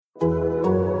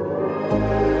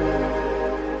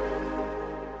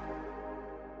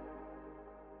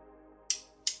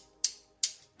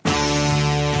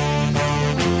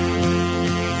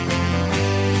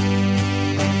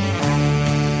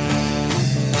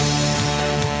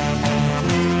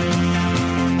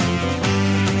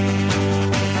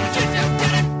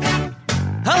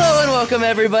Welcome,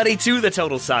 everybody, to the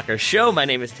Total Soccer Show. My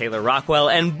name is Taylor Rockwell,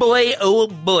 and boy, oh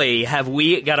boy, have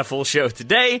we got a full show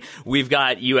today. We've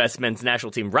got U.S. men's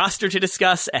national team roster to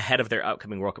discuss ahead of their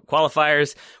upcoming World Cup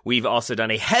qualifiers. We've also done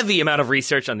a heavy amount of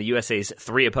research on the USA's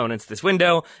 3 opponents this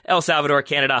window: El Salvador,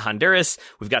 Canada, Honduras.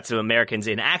 We've got some Americans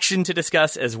in action to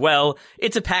discuss as well.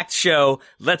 It's a packed show.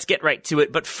 Let's get right to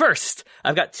it. But first,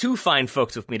 I've got 2 fine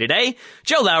folks with me today.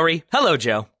 Joe Lowry. Hello,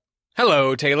 Joe.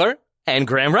 Hello, Taylor. And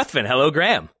Graham Ruthven. Hello,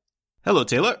 Graham. Hello,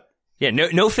 Taylor. Yeah,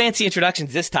 no fancy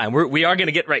introductions this time. We are going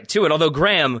to get right to it. Although,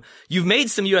 Graham, you've made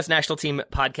some U.S. national team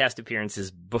podcast appearances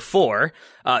before.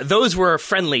 Those were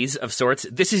friendlies of sorts.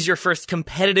 This is your first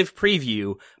competitive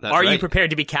preview. That's Are right. you prepared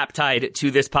to be cap-tied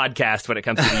to this podcast when it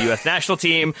comes to the U.S. national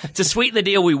team? To sweeten the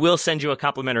deal, we will send you a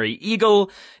complimentary Eagle.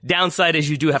 Downside is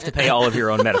you do have to pay all of your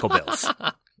own medical bills.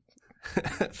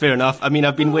 Fair enough. I mean,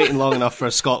 I've been waiting long enough for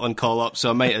a Scotland call-up,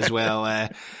 so I might as well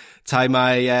tie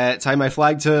my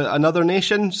flag to another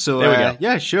nation. So there we go.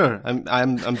 Yeah, sure.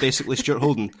 I'm basically Stuart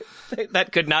Holden.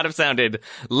 That could not have sounded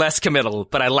less committal,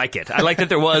 but I like it. I like that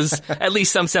there was at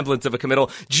least some semblance of a committal.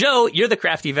 Joe, you're the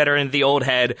crafty veteran, the old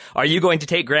head. Are you going to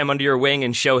take Graham under your wing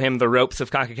and show him the ropes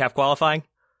of CONCACAF qualifying?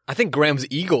 I think Graham's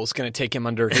Eagle's going to take him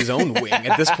under his own wing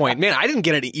at this point. Man, I didn't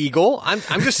get an Eagle. I'm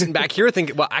just sitting back here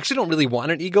thinking, well, I actually don't really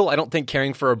want an Eagle. I don't think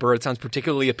caring for a bird sounds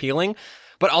particularly appealing.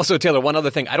 But also, Taylor, one other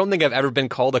thing. I don't think I've ever been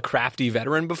called a crafty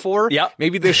veteran before. Yep.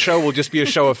 Maybe this show will just be a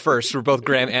show of firsts for both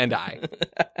Graham and I.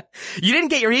 You didn't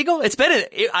get your Eagle?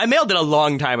 I mailed it a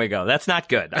long time ago. That's not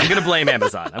good. I'm going to blame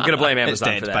Amazon. It's for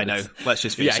dead that. by now. Let's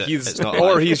just face it. It's not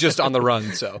or alive. he's just on the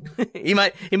run. So He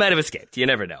might have escaped. You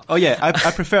never know. Oh yeah, I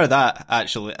prefer that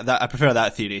actually. I prefer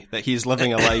that theory that he's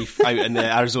living a life out in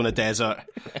the Arizona desert.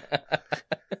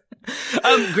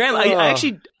 Graham, I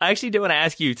actually do want to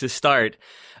ask you to start.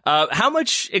 How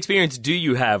much experience do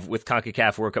you have with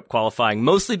CONCACAF World Cup qualifying?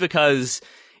 Mostly because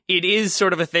it is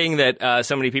sort of a thing that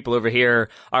so many people over here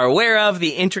are aware of, the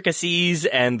intricacies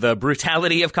and the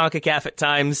brutality of CONCACAF at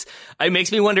times. It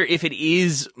makes me wonder if it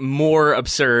is more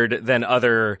absurd than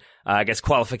other,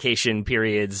 qualification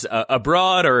periods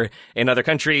abroad or in other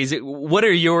countries. What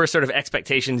are your sort of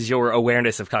expectations, your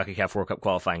awareness of CONCACAF World Cup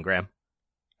qualifying, Graham?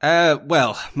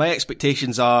 Well, my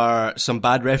expectations are some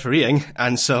bad refereeing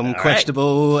and some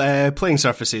questionable playing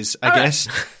surfaces, I guess,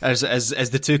 as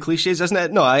the 2 cliches, isn't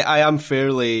it? No, I am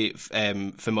fairly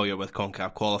familiar with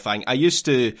CONCACAF qualifying. I used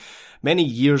to, many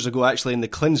years ago, actually, in the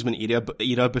Klinsmann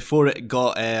era, before it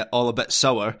got all a bit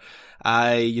sour,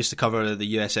 I used to cover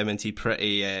the USMNT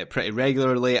pretty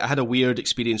regularly. I had a weird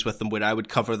experience with them where I would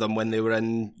cover them when they were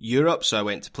in Europe. So I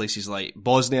went to places like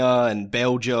Bosnia and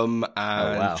Belgium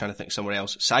and I'm trying to think somewhere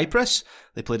else. Cyprus.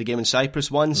 They played a game in Cyprus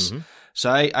once. Mm-hmm.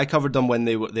 So I covered them when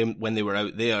they were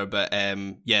out there. But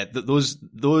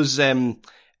those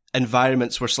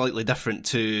environments were slightly different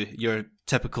to your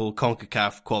typical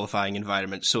CONCACAF qualifying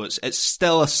environment. So it's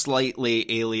still a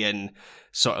slightly alien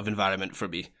sort of environment for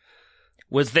me.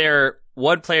 Was there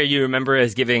one player you remember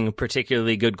as giving a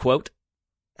particularly good quote?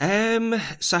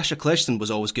 Sasha Kljestan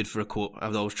was always good for a quote. I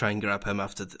would always try and grab him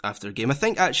after a game. I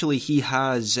think actually he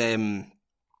has,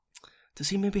 does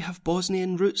he maybe have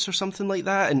Bosnian roots or something like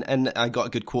that? And I got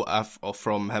a good quote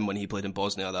from him when he played in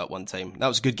Bosnia that one time. That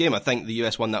was a good game. I think the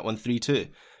US won that one 3-2.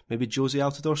 Maybe Josie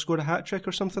Altidore scored a hat-trick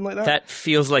or something like that? That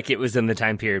feels like it was in the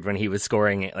time period when he was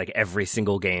scoring like every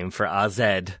single game for AZ.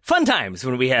 Fun times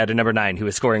when we had a number 9 who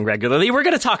was scoring regularly. We're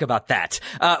going to talk about that.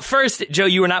 First, Joe,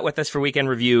 you were not with us for Weekend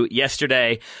Review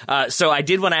yesterday. So I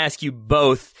did want to ask you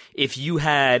both if you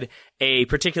had a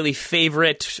particularly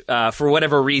favorite, for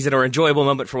whatever reason, or enjoyable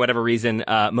moment for whatever reason,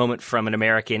 moment from an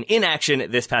American in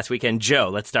action this past weekend.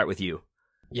 Joe, let's start with you.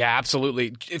 Yeah,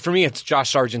 absolutely. For me, it's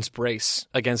Josh Sargent's brace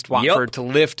against Watford to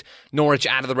lift Norwich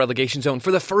out of the relegation zone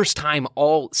for the first time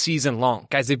all season long.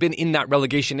 Guys, they've been in that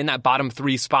relegation, in that bottom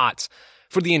 3 spots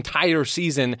for the entire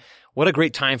season. What a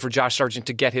great time for Josh Sargent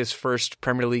to get his first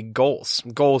Premier League goals.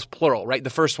 Goals, plural, right? The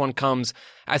first one comes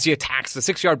as he attacks the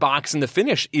 6-yard box, and the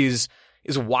finish is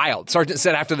wild. Sargent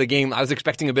said after the game, I was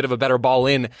expecting a bit of a better ball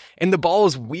in, and the ball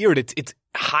is weird. It's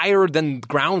higher than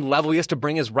ground level. He has to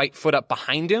bring his right foot up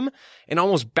behind him and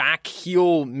almost back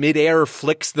heel midair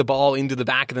flicks the ball into the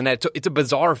back of the net. So it's a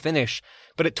bizarre finish,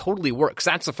 but it totally works.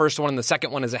 That's the first one. And the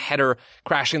second one is a header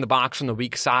crashing the box from the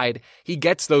weak side. He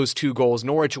gets those 2 goals.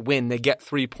 Norwich win. They get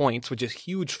 3 points, which is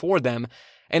huge for them.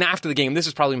 And after the game, this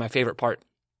is probably my favorite part.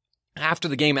 after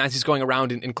the game, as he's going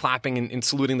around and clapping and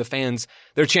saluting the fans,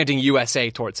 they're chanting USA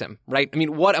towards him, right? I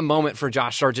mean, what a moment for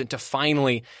Josh Sargent to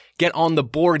finally get on the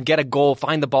board, get a goal,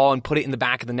 find the ball, and put it in the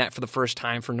back of the net for the first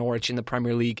time for Norwich in the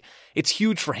Premier League. It's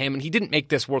huge for him, and he didn't make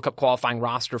this World Cup qualifying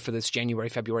roster for this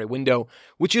January-February window,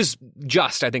 which is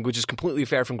just, I think, which is completely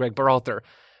fair from Greg Berhalter.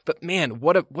 But man,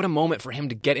 what a moment for him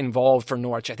to get involved for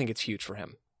Norwich. I think it's huge for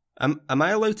him. Am I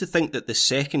allowed to think that the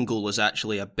second goal is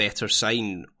actually a better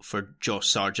sign for Josh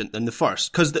Sargent than the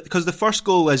first? Because the first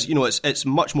goal is, it's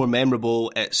much more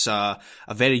memorable. It's a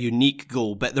very unique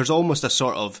goal, but there's almost a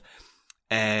sort of,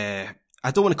 I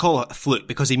don't want to call it a fluke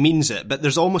because he means it, but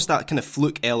there's almost that kind of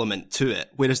fluke element to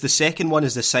it. Whereas the second one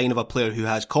is the sign of a player who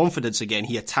has confidence again.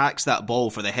 He attacks that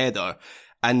ball for the header,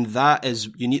 and that is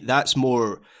unique. That's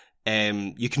more.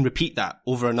 You can repeat that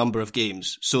over a number of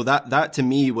games. So that to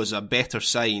me was a better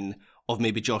sign of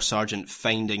maybe Josh Sargent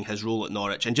finding his role at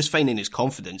Norwich and just finding his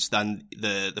confidence than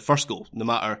the first goal, no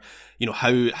matter,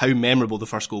 how memorable the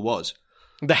first goal was.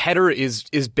 The header is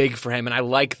big for him, and I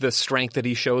like the strength that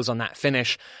he shows on that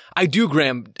finish. I do,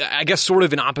 Graham, I guess sort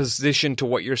of in opposition to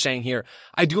what you're saying here,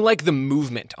 I do like the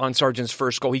movement on Sargent's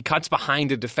first goal. He cuts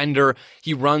behind a defender,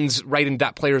 he runs right into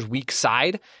that player's weak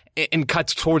side, and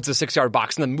cuts towards the 6-yard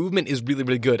box, and the movement is really,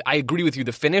 really good. I agree with you,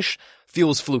 the finish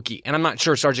feels fluky, and I'm not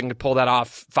sure Sargent could pull that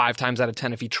off 5 times out of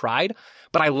 10 if he tried,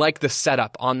 but I like the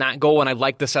setup on that goal, and I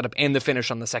like the setup and the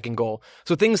finish on the second goal.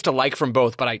 So things to like from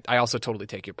both, but I also totally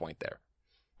take your point there.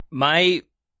 My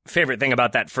favorite thing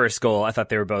about that first goal, I thought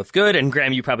they were both good, and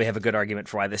Graham, you probably have a good argument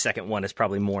for why the second one is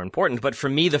probably more important, but for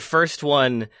me, the first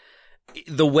one,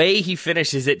 the way he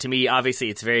finishes it, to me, obviously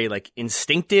it's very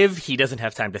instinctive. He doesn't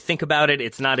have time to think about it.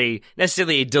 It's not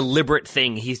necessarily a deliberate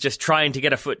thing. He's just trying to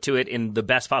get a foot to it in the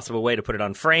best possible way to put it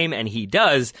on frame, and he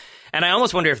does. And I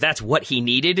almost wonder if that's what he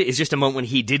needed, is just a moment when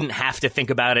he didn't have to think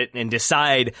about it and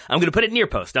decide, I'm going to put it near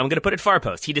post, I'm going to put it far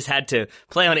post. He just had to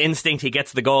play on instinct. He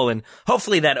gets the goal, and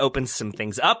hopefully that opens some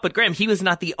things up. But Graham, he was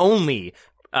not the only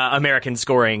American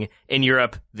scoring in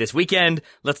Europe this weekend.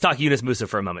 Let's talk Yunus Musah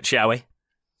for a moment, shall we?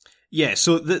 Yeah,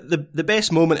 so the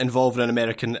best moment involving an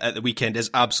American at the weekend is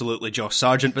absolutely Josh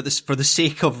Sargent, but for the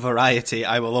sake of variety,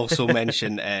 I will also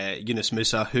mention Yunus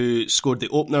Musah, who scored the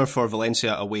opener for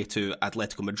Valencia away to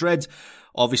Atletico Madrid.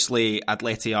 Obviously,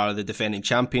 Atleti are the defending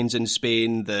champions in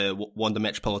Spain. The Wanda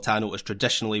Metropolitano is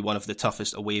traditionally one of the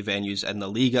toughest away venues in the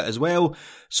Liga as well.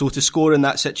 So to score in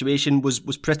that situation was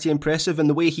pretty impressive, and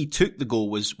the way he took the goal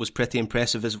was pretty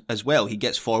impressive as well. He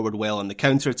gets forward well on the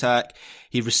counter-attack.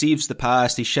 He receives the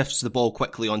pass. He shifts the ball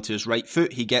quickly onto his right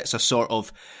foot. He gets a sort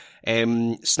of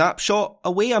snapshot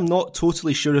away. I'm not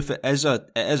totally sure if it is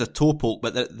a toe poke,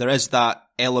 but there is that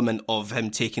element of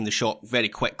him taking the shot very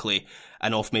quickly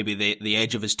and off maybe the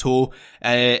edge of his toe,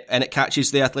 and it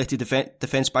catches the Atleti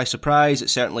defence by surprise.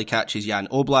 It certainly catches Jan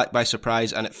Oblak by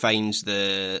surprise, and it finds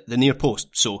the near post.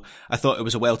 So I thought it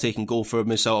was a well taken goal for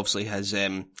Musah. Obviously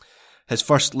his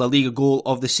first La Liga goal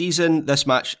of the season. This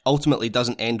match ultimately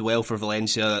doesn't end well for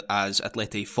Valencia as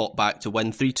Atleti fought back to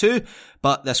win 3-2,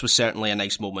 but this was certainly a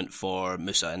nice moment for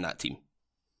Musah in that team.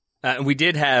 We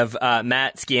did have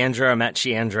Matt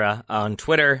Sciandra on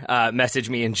Twitter message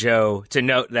me and Joe to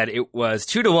note that it was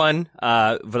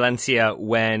 2-1 Valencia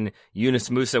when Yunus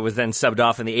Musah was then subbed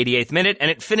off in the 88th minute,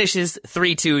 and it finishes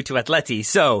 3-2 to Atleti.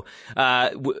 So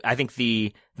I think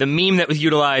the meme that was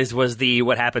utilized was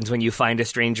what happens when you find a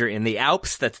stranger in the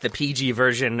Alps. That's the PG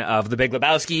version of The Big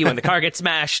Lebowski when the car gets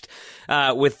smashed,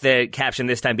 with the caption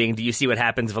this time being, do you see what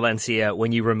happens, Valencia,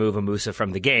 when you remove a Musah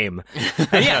from the game?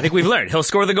 And yeah, I think we've learned. He'll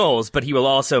score the goals, but he will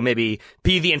also maybe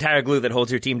be the entire glue that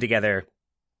holds your team together.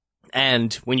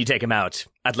 And when you take him out,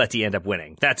 Atleti end up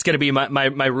winning. That's going to be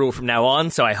my rule from now on.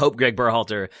 So I hope Greg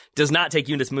Berhalter does not take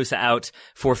Yunus Musah out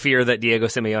for fear that Diego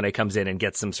Simeone comes in and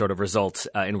gets some sort of result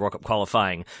in World Cup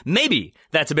qualifying. Maybe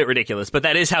that's a bit ridiculous, but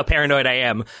that is how paranoid I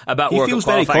am about World Cup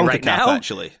qualifying right now.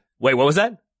 Actually. Wait, what was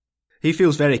that? He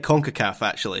feels very CONCACAF,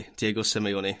 actually, Diego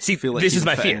Simeone. See, this is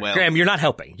my fear. Well. Graham, you're not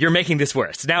helping. You're making this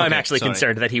worse. Now I'm actually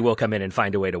concerned that he will come in and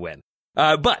find a way to win.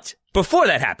 But before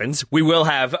that happens, we will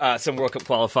have some World Cup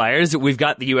qualifiers. We've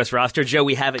got the U.S. roster. Joe,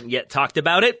 we haven't yet talked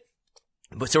about it,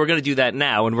 so we're going to do that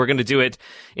now, and we're going to do it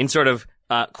in sort of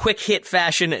quick hit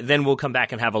fashion. Then we'll come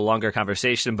back and have a longer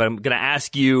conversation. But I'm going to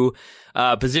ask you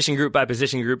position group by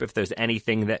position group if there's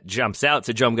anything that jumps out.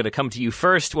 So, Joe, I'm going to come to you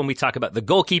first when we talk about the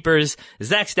goalkeepers: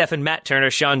 Zach Steffen, Matt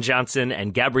Turner, Sean Johnson,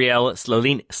 and Gabriel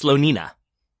Slonina.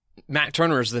 Matt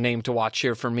Turner is the name to watch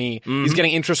here for me. He's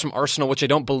getting interest from Arsenal, which I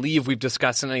don't believe we've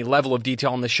discussed in any level of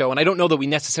detail on the show, and I don't know that we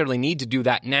necessarily need to do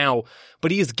that now,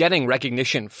 but he is getting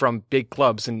recognition from big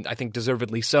clubs, and I think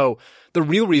deservedly so. The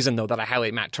real reason, though, that I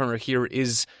highlight Matt Turner here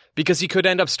is because he could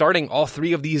end up starting all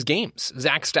 3 of these games.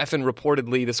 Zach Steffen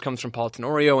reportedly, this comes from Paul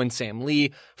Tenorio and Sam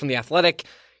Lee from The Athletic,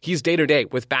 he's day-to-day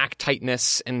with back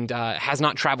tightness and has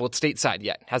not traveled stateside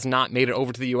yet, has not made it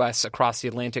over to the U.S. across the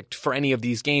Atlantic for any of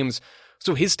these games.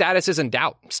 So his status is in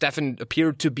doubt. Steffen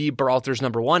appeared to be Berhalter's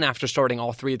number 1 after starting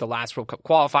all 3 of the last World Cup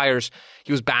qualifiers.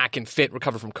 He was back and fit,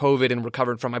 recovered from COVID, and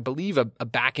recovered from, I believe, a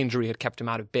back injury had kept him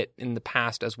out a bit in the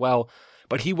past as well.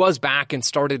 But he was back and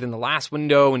started in the last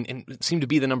window and seemed to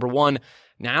be the number 1.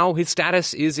 Now his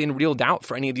status is in real doubt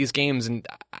for any of these games, and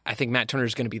I think Matt Turner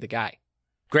is going to be the guy.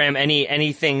 Graham,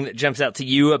 anything that jumps out to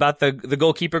you about the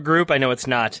goalkeeper group? I know it's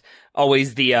not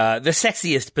always the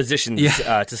sexiest positions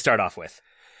to start off with.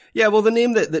 Yeah, well, the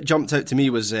name that jumped out to me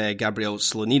was Gabriel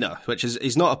Slonina, which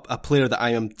is not a player that I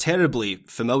am terribly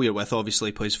familiar with.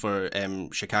 Obviously, plays for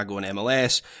Chicago and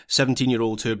MLS.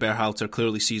 17-year-old who Berhalter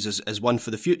clearly sees as one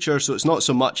for the future. So it's not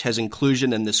so much his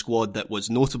inclusion in the squad that was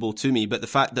notable to me, but the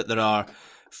fact that there are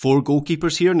 4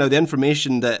 goalkeepers here. Now, the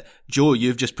information that, Joe,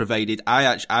 you've just provided, I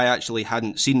actually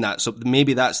hadn't seen that. So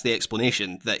maybe that's the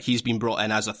explanation, that he's been brought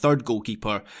in as a third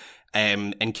goalkeeper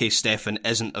in case Steffen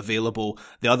isn't available.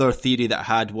 The other theory that I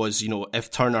had was,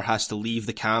 if Turner has to leave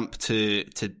the camp to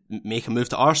make a move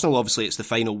to Arsenal, obviously it's the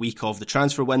final week of the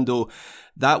transfer window,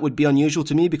 that would be unusual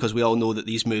to me because we all know that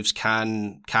these moves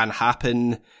can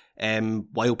happen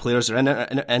while players are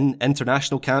in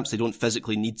international camps. They don't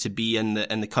physically need to be in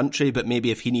the country, but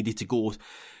maybe if he needed to go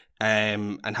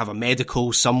and have a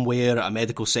medical somewhere at a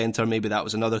medical centre, maybe that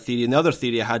was another theory. And the other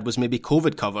theory I had was maybe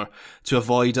COVID cover to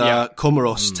avoid a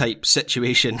Comoros type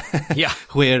situation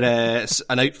where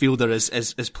an outfielder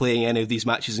is playing any of these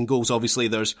matches and goals. Obviously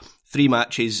there's 3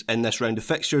 matches in this round of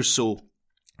fixtures, so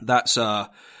that's a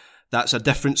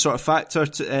different sort of factor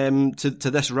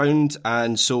to this round,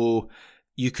 and so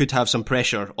you could have some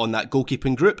pressure on that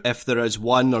goalkeeping group if there is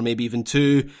 1 or maybe even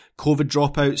 2 COVID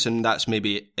dropouts, and that's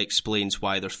maybe explains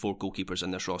why there's 4 goalkeepers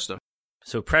in this roster.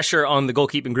 So pressure on the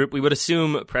goalkeeping group. We would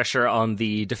assume pressure on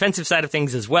the defensive side of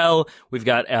things as well. We've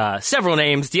got several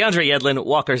names: DeAndre Yedlin,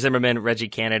 Walker Zimmerman, Reggie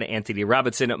Cannon, Anthony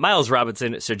Robinson, Miles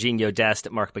Robinson, Serginho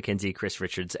Dest, Mark McKenzie, Chris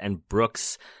Richards, and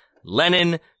Brooks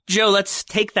Lennon. Joe, let's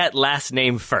take that last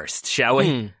name first, shall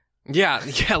we? Yeah,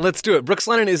 let's do it. Brooks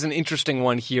Lennon is an interesting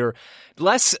one here.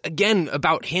 Less, again,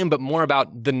 about him, but more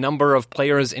about the number of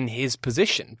players in his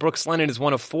position. Brooks Lennon is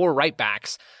one of 4 right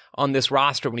backs on this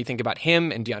roster when you think about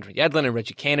him and DeAndre Yedlin and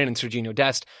Reggie Cannon and Serginho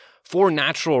Dest. 4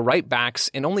 natural right backs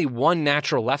and only 1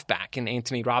 natural left back in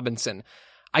Anthony Robinson.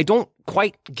 I don't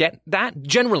quite get that.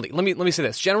 Generally, let me say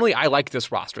this. Generally, I like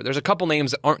this roster. There's a couple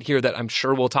names that aren't here that I'm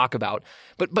sure we'll talk about.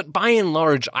 But by and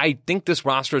large, I think this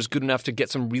roster is good enough to get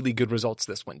some really good results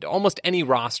this window. Almost any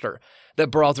roster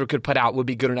that Berhalter could put out would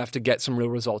be good enough to get some real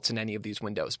results in any of these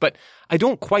windows. But I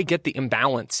don't quite get the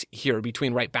imbalance here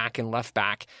between right back and left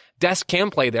back. Dest can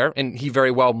play there, and he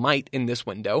very well might in this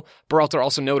window. Berhalter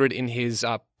also noted in his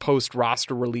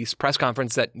post-roster release press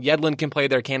conference that Yedlin can play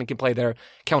there, Cannon can play there,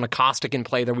 Count Acosta can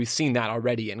play there. We've seen that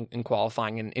already in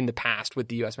qualifying and in the past with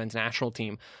the U.S. men's national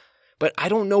team. But I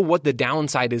don't know what the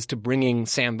downside is to bringing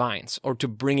Sam Vines or to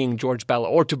bringing George Bello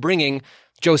or to bringing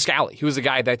Joe Scally, who is a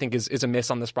guy that I think is a miss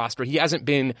on this roster. He hasn't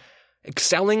been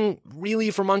excelling really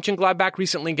for Mönchengladbach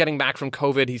recently, getting back from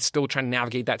COVID. He's still trying to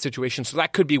navigate that situation. So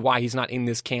that could be why he's not in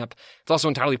this camp. It's also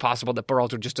entirely possible that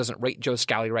Berhalter just doesn't rate Joe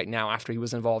Scally right now after he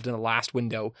was involved in the last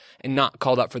window and not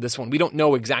called up for this one. We don't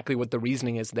know exactly what the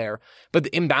reasoning is there, but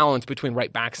the imbalance between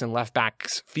right backs and left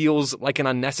backs feels like an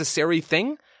unnecessary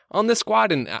thing on this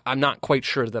squad, and I'm not quite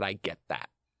sure that I get that.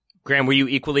 Graham, were you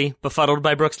equally befuddled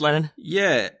by Brooks Lennon?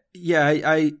 Yeah,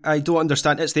 I don't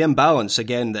understand. It's the imbalance,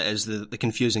 again, that is the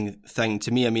confusing thing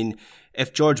to me. I mean,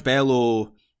 if George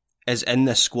Bello is in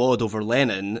this squad over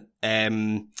Lennon,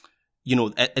 in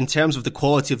terms of the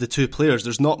quality of the 2 players,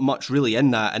 there's not much really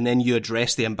in that. And then you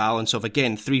address the imbalance of,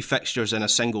 again, 3 fixtures in a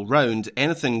single round.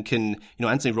 Anything can,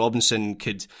 Anthony Robinson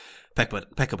could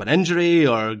pick up an injury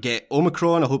or get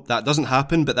Omicron. I hope that doesn't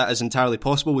happen, but that is entirely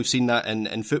possible. We've seen that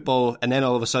in football, and then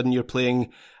all of a sudden you're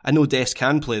playing. I know Dest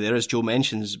can play there, as Joe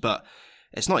mentions, but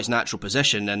it's not his natural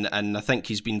position, and I think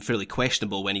he's been fairly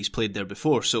questionable when he's played there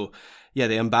before. So yeah,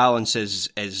 the imbalance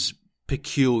is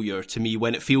peculiar to me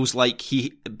when it feels like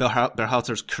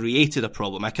Berhalter's created a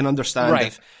problem. I can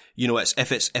understand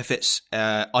if it's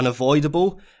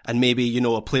unavoidable and maybe,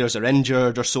 players are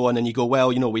injured or so on, and you go, well,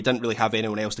 we didn't really have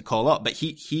anyone else to call up, but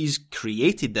he's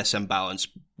created this imbalance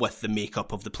with the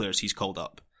makeup of the players he's called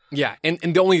up. Yeah, and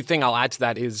the only thing I'll add to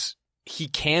that is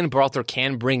Berhalter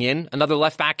can bring in another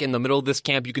left back in the middle of this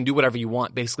camp. You can do whatever you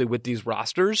want, basically, with these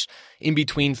rosters in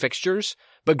between fixtures.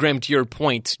 But Graham, to your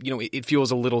point, it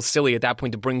feels a little silly at that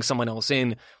point to bring someone else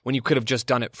in when you could have just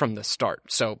done it from the start.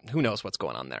 So who knows what's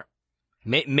going on there.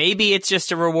 Maybe it's just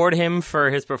to reward him for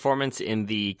his performance in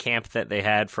the camp that they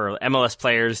had for MLS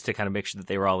players to kind of make sure that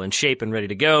they were all in shape and ready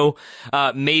to go.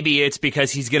 Maybe it's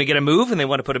because he's going to get a move and they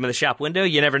want to put him in the shop window.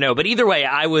 You never know. But either way,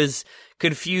 I was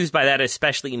confused by that,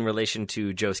 especially in relation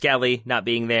to Joe Scally not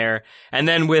being there. And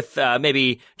then with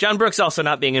maybe John Brooks also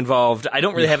not being involved, I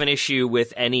don't really have an issue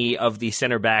with any of the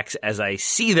center backs as I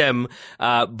see them.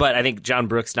 But I think John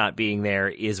Brooks not being there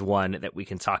is one that we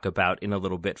can talk about in a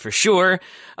little bit for sure.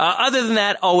 Other than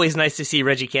that, always nice to see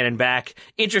Reggie Cannon back.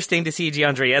 Interesting to see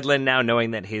DeAndre Edlin now,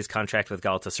 knowing that his contract with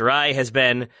Galatasaray has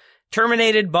been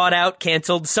terminated, bought out,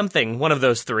 canceled, something, one of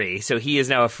those three. So he is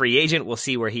now a free agent. We'll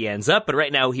see where he ends up, but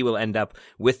right now he will end up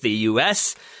with the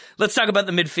U.S. Let's talk about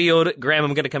the midfield. Graham,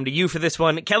 I'm going to come to you for this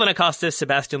one. Kellen Acosta,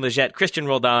 Sebastian Lletget, Christian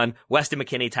Roldan, Weston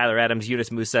McKennie, Tyler Adams, Yunus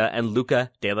Musah, and Luca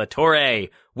De La Torre.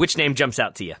 Which name jumps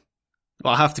out to you?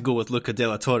 Well, I have to go with Luca De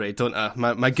La Torre, don't I?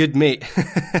 My good mate.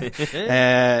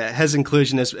 His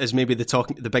inclusion is maybe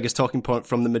the biggest talking point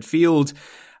from the midfield.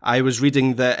 I was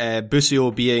reading that Busio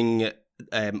being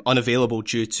unavailable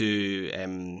due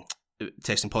to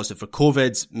testing positive for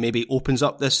COVID maybe opens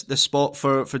up this spot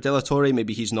for De La Torre.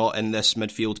 Maybe he's not in this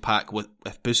midfield pack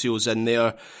if Busio's in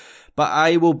there. But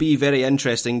I will be very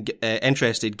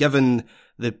interested given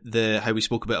the how we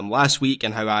spoke about him last week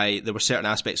and how there were certain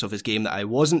aspects of his game that I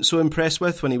wasn't so impressed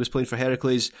with when he was playing for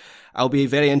Heracles. I'll be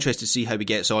very interested to see how he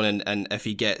gets on and if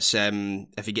he gets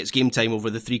game time over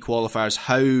the three qualifiers,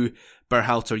 how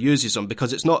Berhalter uses him,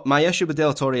 because it's not my issue with De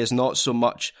La Torre is not so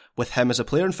much with him as a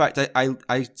player. In fact,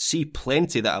 I see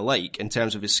plenty that I like in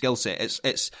terms of his skill set.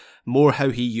 It's more how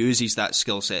he uses that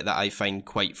skill set that I find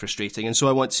quite frustrating. And so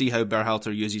I want to see how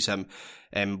Berhalter uses him,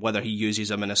 whether he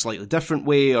uses him in a slightly different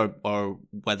way or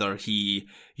whether he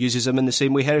uses him in the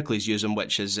same way Heracles use him,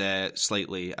 which is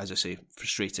slightly, as I say,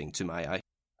 frustrating to my eye.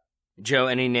 Joe,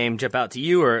 any name jump out to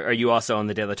you, or are you also on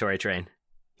the De La Torre train?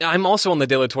 I'm also on the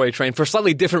De La Torre train for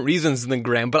slightly different reasons than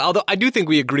Graham, but although I do think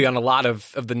we agree on a lot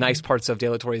of the nice parts of De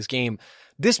La Torre's game,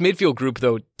 this midfield group,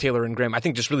 though, Taylor and Graham, I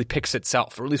think just really picks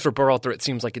itself, or at least for Berhalter, it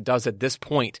seems like it does at this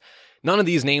point. None of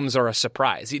these names are a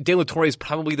surprise. De La Torre is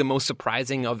probably the most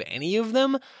surprising of any of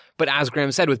them, but as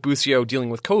Graham said, with Busio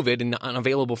dealing with COVID and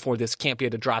unavailable for this camp, he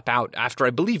had to drop out after I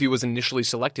believe he was initially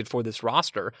selected for this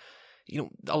roster.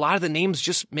 A lot of the names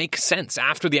just make sense.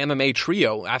 After the MMA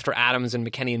trio, after Adams and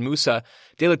McKennie and Musah,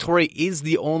 De La Torre is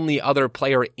the only other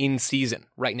player in season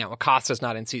right now. Acosta's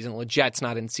not in season, Lletget's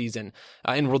not in season,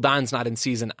 and Roldan's not in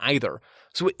season either.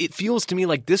 So it feels to me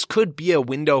like this could be a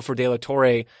window for De La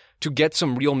Torre to get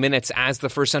some real minutes as the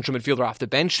first central midfielder off the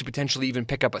bench, to potentially even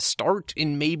pick up a start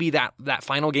in maybe that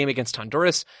final game against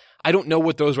Honduras. I don't know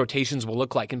what those rotations will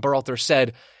look like. And Berhalter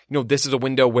said, this is a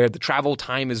window where the travel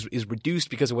time is reduced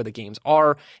because of where the games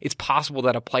are. It's possible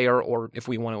that a player, or if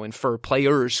we want to infer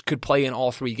players, could play in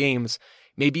all three games.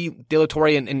 Maybe De La Torre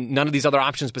and none of these other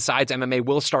options besides MMA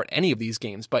will start any of these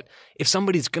games. But if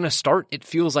somebody's going to start, it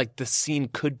feels like the scene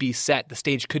could be set, the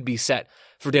stage could be set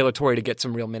for De La Torre to get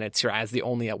some real minutes here as the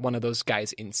only one of those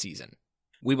guys in season.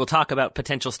 We will talk about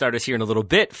potential starters here in a little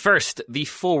bit. First, the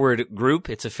forward group.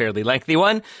 It's a fairly lengthy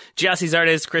one. Gyasi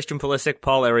Zardes, Christian Pulisic,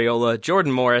 Paul Arriola,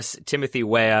 Jordan Morris, Timothy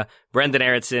Weah, Brendan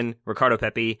Aronson, Ricardo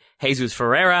Pepi, Jesus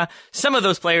Ferreira. Some of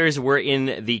those players were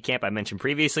in the camp I mentioned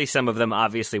previously. Some of them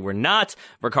obviously were not.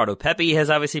 Ricardo Pepi has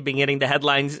obviously been getting the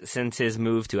headlines since his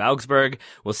move to Augsburg.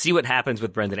 We'll see what happens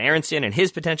with Brendan Aronson and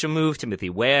his potential move. Timothy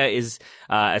Weah is,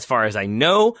 as far as I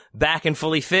know, back and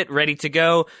fully fit, ready to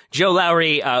go. Joe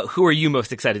Lowry, who are you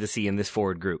most excited to see in this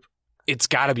forward group? It's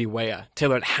got to be Weah.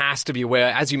 Taylor, it has to be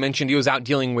Weah. As you mentioned, he was out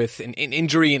dealing with an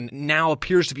injury and now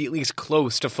appears to be at least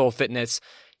close to full fitness.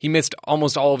 He missed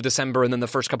almost all of December and then the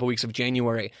first couple weeks of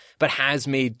January, but has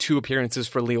made 2 appearances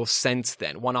for Lille since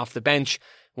then. One off the bench,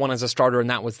 one as a starter, and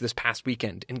that was this past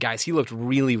weekend. And guys, he looked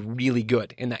really, really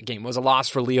good in that game. It was a loss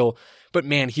for Lille, but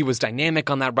man, he was dynamic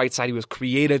on that right side. He was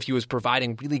creative. He was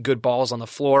providing really good balls on the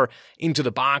floor into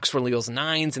the box for Lille's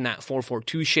 9s in that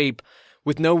 4-4-2 shape.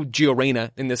 With no Gio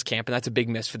Reyna in this camp, and that's a big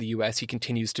miss for the U.S., he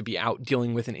continues to be out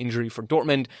dealing with an injury for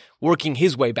Dortmund, working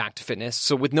his way back to fitness.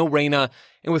 So with no Reyna,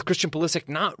 and with Christian Pulisic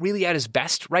not really at his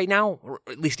best right now, or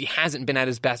at least he hasn't been at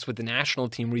his best with the national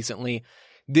team recently,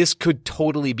 this could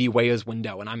totally be Weah's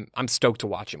window, and I'm stoked to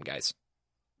watch him, guys.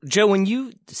 Joe, when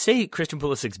you say Christian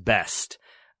Pulisic's best,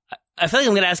 I feel like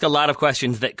I'm going to ask a lot of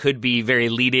questions that could be very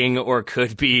leading or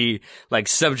could be like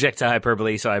subject to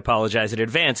hyperbole, so I apologize in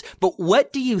advance. But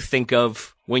what do you think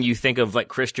of when you think of like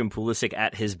Christian Pulisic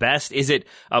at his best? Is it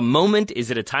a moment?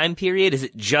 Is it a time period? Is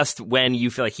it just when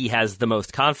you feel like he has the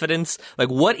most confidence? Like,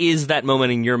 what is that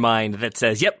moment in your mind that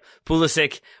says, yep,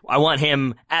 Pulisic, I want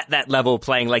him at that level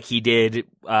playing like he did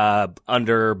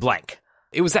under blank?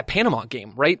 It was that Panama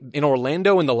game, right? In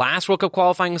Orlando in the last World Cup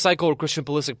qualifying cycle where Christian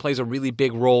Pulisic plays a really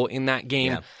big role in that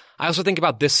game. Yeah. I also think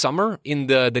about this summer in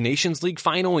the Nations League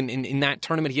final, and in that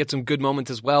tournament he had some good moments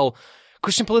as well.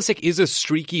 Christian Pulisic is a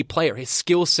streaky player. His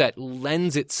skill set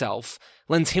lends himself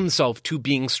to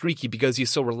being streaky because he's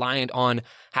so reliant on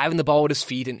having the ball at his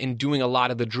feet and doing a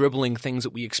lot of the dribbling things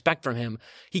that we expect from him.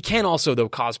 He can also, though,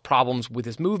 cause problems with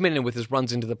his movement and with his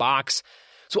runs into the box.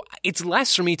 So it's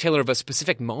less for me, Taylor, of a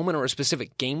specific moment or a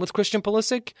specific game with Christian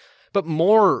Pulisic, but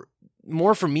more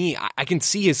for me, I can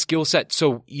see his skill set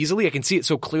so easily. I can see it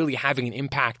so clearly having an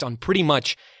impact on pretty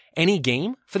much any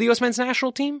game for the U.S. men's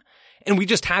national team. And we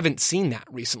just haven't seen that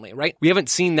recently, right? We haven't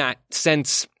seen that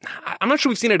since, I'm not sure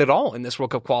we've seen it at all in this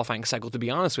World Cup qualifying cycle, to be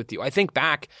honest with you. I think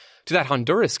back to that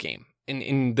Honduras game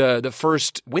in the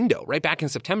first window, right back in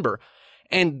September.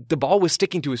 And the ball was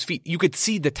sticking to his feet. You could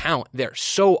see the talent there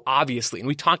so obviously. And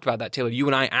we talked about that, Taylor, you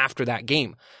and I, after that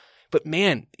game. But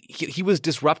man, he was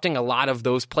disrupting a lot of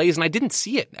those plays. And I didn't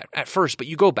see it at first, but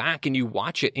you go back and you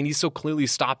watch it and he's so clearly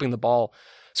stopping the ball.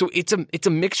 So it's a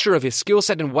mixture of his skill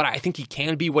set and what I think he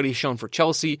can be, what he's shown for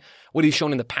Chelsea, what he's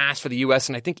shown in the past for the U.S.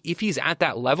 And I think if he's at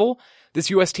that level, this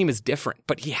U.S. team is different.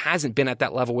 But he hasn't been at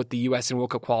that level with the U.S. in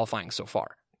World Cup qualifying so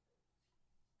far.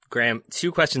 Graham,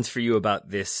 two questions for you about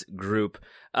this group.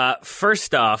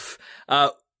 First off,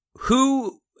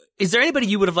 is there anybody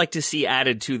you would have liked to see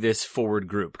added to this forward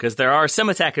group? Because there are some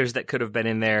attackers that could have been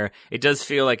in there. It does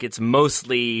feel like it's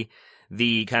mostly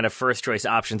the kind of first choice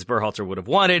options Berhalter would have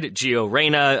wanted. Gio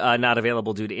Reyna, not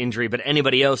available due to injury, but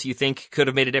anybody else you think could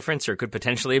have made a difference or could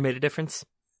potentially have made a difference?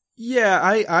 Yeah,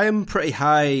 I'm pretty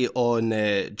high on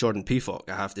Jordan Pefok,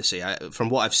 I have to say. From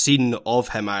what I've seen of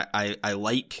him, I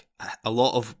like a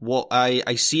lot of what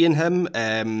I see in him.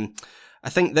 I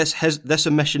think this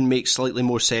omission makes slightly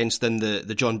more sense than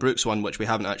the John Brooks one, which we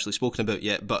haven't actually spoken about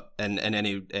yet, but in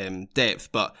any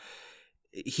depth. But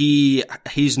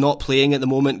he's not playing at the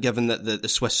moment, given that the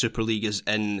Swiss Super League is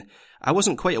in. I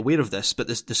wasn't quite aware of this, but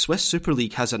the Swiss Super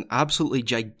League has an absolutely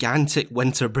gigantic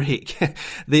winter break.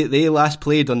 They last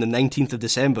played on the 19th of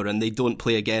December and they don't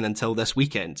play again until this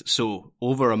weekend. So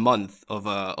over a month of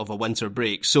a winter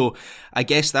break. So I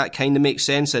guess that kind of makes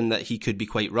sense in that he could be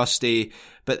quite rusty.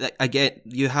 But again,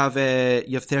 you have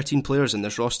 13 players in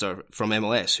this roster from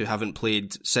MLS who haven't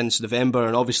played since November.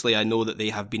 And obviously I know that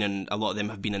a lot of them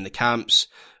have been in the camps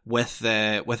with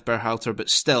Berhalter, but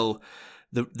still,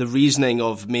 the reasoning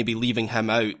of maybe leaving him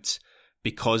out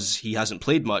because he hasn't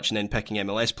played much and then picking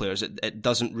MLS players, it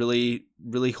doesn't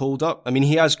really hold up. I mean,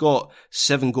 he has got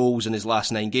 7 goals in his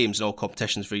last 9 games in all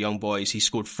competitions for young boys. He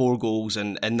scored 4 goals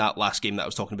in that last game that I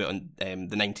was talking about on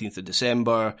the 19th of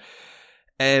December.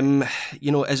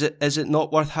 Is it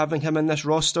not worth having him in this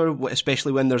roster,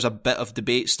 especially when there's a bit of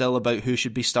debate still about who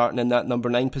should be starting in that number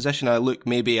 9 position? I look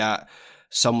maybe at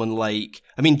someone like,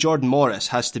 Jordan Morris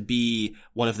has to be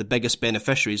one of the biggest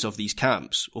beneficiaries of these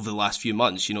camps over the last few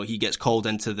months. You know, he gets called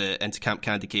into Camp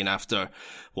Candy Cane after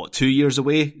 2 years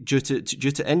away due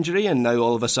to injury, and now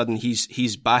all of a sudden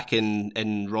he's back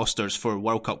in rosters for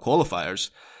World Cup qualifiers.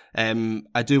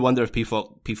 I do wonder if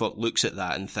Pefok looks at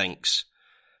that and thinks,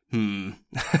 maybe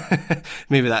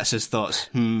that's his thoughts.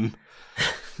 I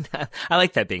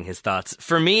like that being his thoughts.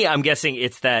 For me, I'm guessing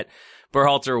it's that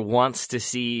Berhalter wants to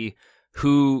see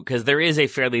because there is a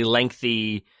fairly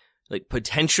lengthy,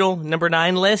 potential number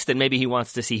 9 list, and maybe he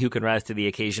wants to see who can rise to the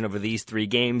occasion over these 3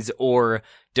 games or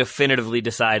definitively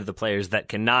decide the players that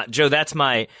cannot. Joe, that's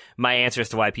my answer as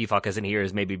to why Pefok isn't here,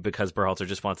 is maybe because Berhalter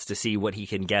just wants to see what he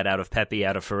can get out of Pepe,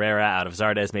 out of Ferreira, out of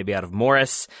Zardes, maybe out of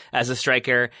Morris as a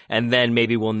striker, and then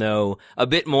maybe we'll know a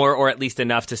bit more, or at least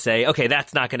enough to say, okay,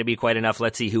 that's not going to be quite enough.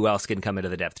 Let's see who else can come into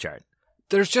the depth chart.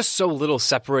 There's just so little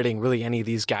separating really any of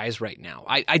these guys right now.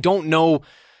 I don't know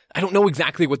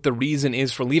exactly what the reason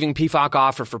is for leaving Pefok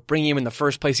off or for bringing him in the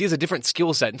first place. He has a different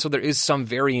skill set, and so there is some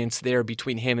variance there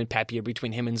between him and Pepe or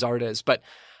between him and Zardes. But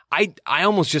I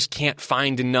almost just can't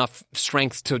find enough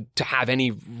strength to have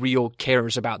any real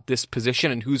cares about this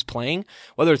position and who's playing,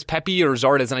 whether it's Pepi or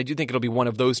Zardes, and I do think it'll be one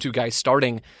of those two guys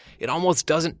starting. It almost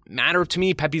doesn't matter to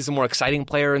me. Pepi's the more exciting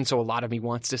player, and so a lot of me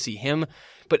wants to see him.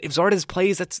 But if Zardes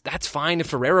plays, that's fine. If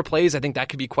Ferreira plays, I think that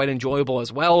could be quite enjoyable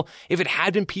as well. If it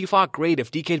had been Pefok, great.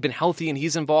 If DK had been healthy and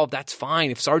he's involved, that's fine.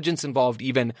 If Sargent's involved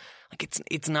even, like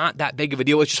it's not that big of a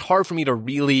deal. It's just hard for me to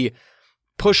really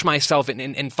push myself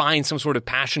and find some sort of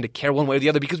passion to care one way or the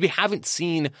other, because we haven't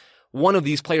seen one of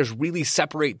these players really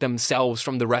separate themselves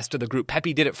from the rest of the group.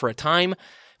 Pepi did it for a time,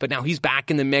 but now he's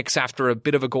back in the mix after a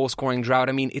bit of a goal-scoring drought.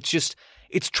 I mean, it's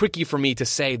tricky for me to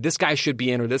say this guy should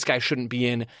be in or this guy shouldn't be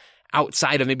in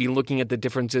outside of maybe looking at the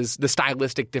differences, the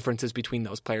stylistic differences between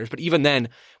those players. But even then,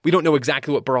 we don't know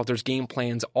exactly what Berhalter's game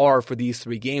plans are for these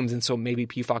 3 games, and so maybe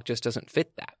Pefok just doesn't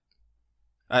fit that.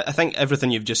 I think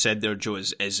everything you've just said there, Joe,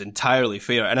 is entirely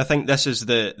fair. And I think this is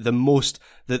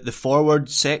the forward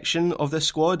section of this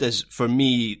squad is, for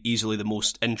me, easily the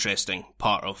most interesting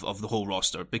part of the whole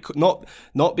roster. Not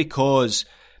because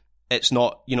it's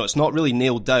not really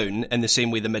nailed down in the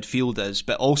same way the midfield is,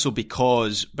 but also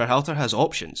because Berhalter has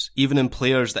options, even in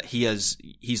players that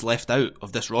he's left out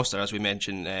of this roster. As we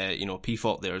mentioned,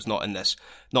 Pefok there is not in this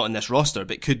roster,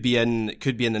 but could be in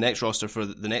the next roster for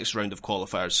the next round of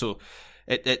qualifiers. So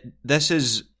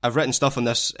I've written stuff on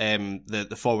this,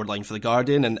 the forward line for The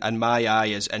Guardian, and my eye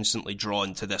is instantly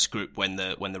drawn to this group when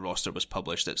the roster was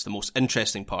published. It's the most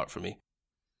interesting part for me.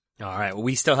 All right, well,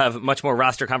 we still have much more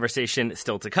roster conversation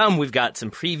still to come. We've got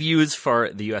some previews for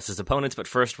the U.S.'s opponents, but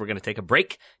first we're going to take a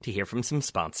break to hear from some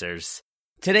sponsors.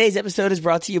 Today's episode is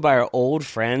brought to you by our old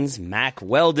friends, Mack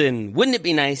Weldon. Wouldn't it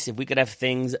be nice if we could have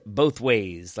things both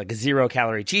ways, like a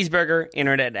 0-calorie cheeseburger,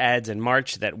 internet ads in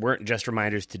March that weren't just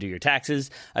reminders to do your taxes,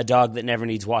 a dog that never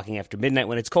needs walking after midnight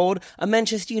when it's cold, a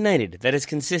Manchester United that is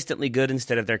consistently good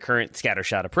instead of their current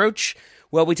scattershot approach?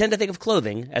 Well, we tend to think of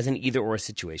clothing as an either-or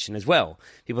situation as well.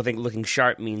 People think looking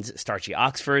sharp means starchy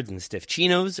Oxfords and stiff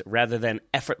chinos rather than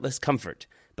effortless comfort.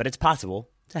 But it's possible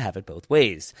to have it both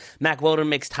ways. Mack Weldon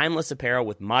makes timeless apparel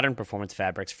with modern performance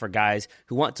fabrics for guys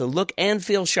who want to look and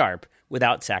feel sharp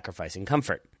without sacrificing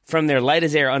comfort. From their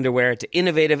light-as-air underwear to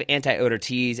innovative anti-odor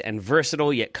tees and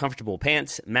versatile yet comfortable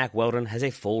pants, Mack Weldon has a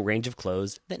full range of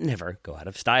clothes that never go out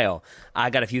of style.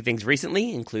 I got a few things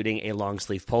recently, including a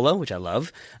long-sleeve polo, which I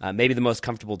love, maybe the most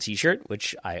comfortable t-shirt,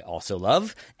 which I also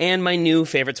love, and my new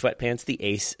favorite sweatpants, the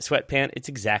Ace sweatpant. It's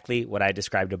exactly what I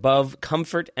described above,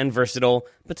 comfort and versatile,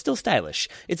 but still stylish.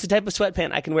 It's the type of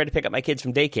sweatpant I can wear to pick up my kids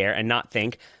from daycare and not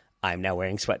think, I'm now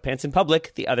wearing sweatpants in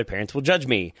public, the other parents will judge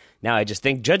me. Now I just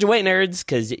think, judge away, nerds,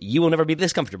 because you will never be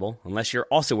this comfortable unless you're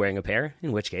also wearing a pair,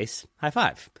 in which case, high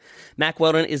five. Mack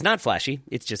Weldon is not flashy.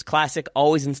 It's just classic,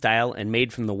 always in style, and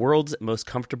made from the world's most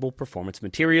comfortable performance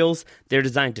materials. They're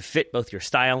designed to fit both your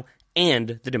style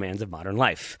and the demands of modern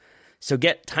life. So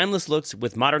get timeless looks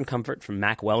with modern comfort from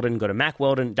Mack Weldon. Go to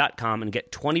mackweldon.com and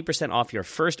get 20% off your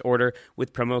first order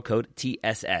with promo code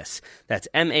TSS. That's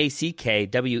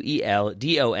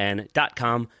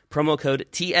MackWeldon.com, promo code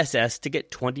TSS to get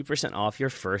 20% off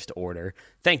your first order.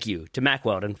 Thank you to Mack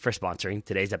Weldon for sponsoring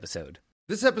today's episode.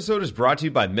 This episode is brought to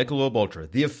you by Michelob Ultra,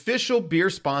 the official beer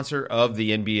sponsor of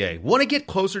the NBA. Want to get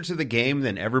closer to the game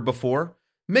than ever before?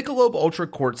 Michelob Ultra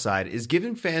Courtside is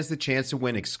giving fans the chance to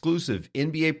win exclusive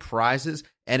NBA prizes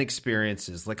and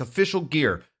experiences like official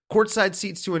gear, courtside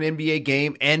seats to an NBA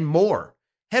game, and more.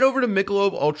 Head over to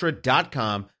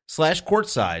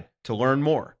MichelobUltra.com/courtside to learn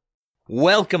more.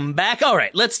 Welcome back. All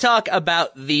right, let's talk about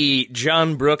the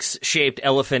John Brooks-shaped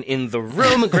elephant in the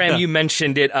room. Graham, you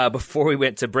mentioned it before we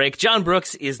went to break. John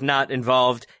Brooks is not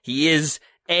involved. He is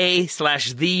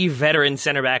the veteran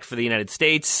center back for the United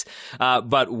States,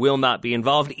 but will not be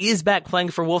involved. Is back playing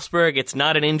for Wolfsburg. It's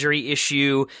not an injury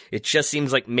issue. It just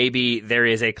seems like maybe there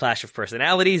is a clash of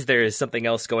personalities. There is something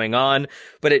else going on,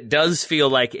 but it does feel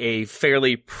like a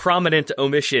fairly prominent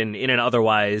omission in an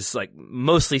otherwise like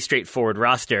mostly straightforward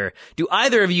roster. Do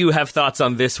either of you have thoughts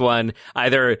on this one?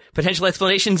 Either potential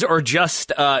explanations or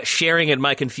just sharing in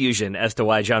my confusion as to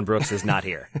why John Brooks is not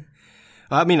here?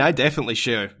 I mean, I definitely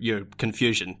share your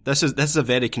confusion. This is a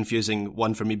very confusing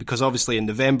one for me because obviously in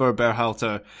November,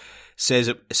 Berhalter says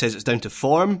it's down to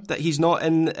form that he's not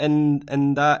in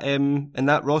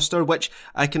that roster, which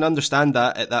I can understand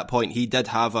that at that point he did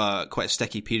have quite a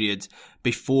sticky period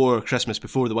before Christmas,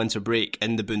 before the winter break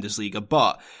in the Bundesliga.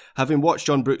 But having watched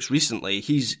John Brooks recently,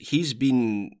 he's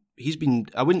been,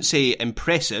 I wouldn't say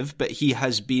impressive, but he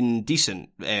has been decent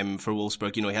for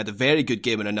Wolfsburg. You know, he had a very good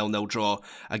game in a 0-0 draw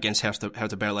against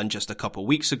Hertha Berlin just a couple of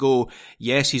weeks ago.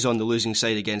 Yes, he's on the losing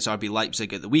side against RB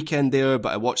Leipzig at the weekend there,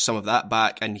 but I watched some of that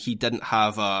back and he didn't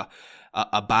have a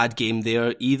a bad game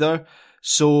there either.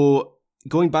 So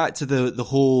going back to the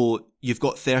whole, you've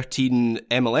got 13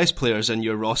 MLS players in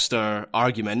your roster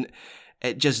argument,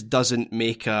 it just doesn't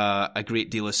make a great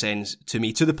deal of sense to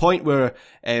me, to the point where,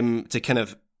 to kind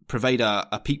of provide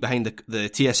a peek behind the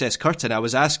TSS curtain, I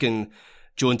was asking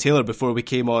Joe and Taylor before we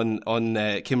came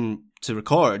came to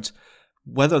record,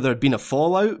 whether there'd been a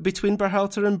fallout between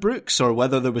Berhalter and Brooks, or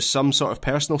whether there was some sort of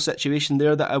personal situation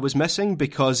there that I was missing,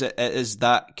 because it is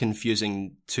that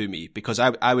confusing to me, because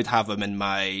I would have him in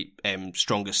my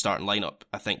strongest starting lineup.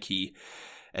 I think he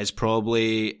is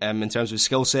probably, in terms of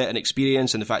skill set and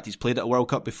experience and the fact he's played at a World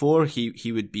Cup before,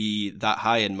 he would be that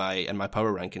high in my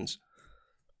power rankings.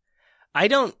 We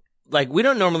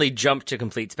don't normally jump to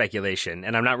complete speculation,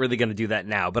 and I'm not really going to do that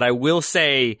now, but I will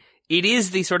say it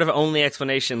is the sort of only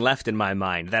explanation left in my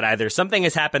mind, that either something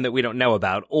has happened that we don't know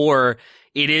about, or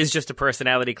it is just a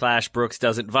personality clash. Brooks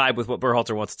doesn't vibe with what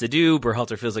Berhalter wants to do.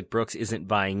 Berhalter feels like Brooks isn't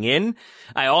buying in.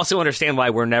 I also understand why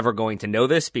we're never going to know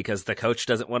this, because the coach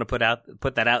doesn't want to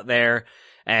put that out there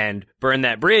and burn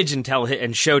that bridge and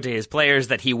show to his players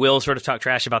that he will sort of talk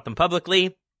trash about them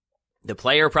publicly. The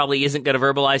player probably isn't going to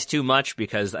verbalize too much,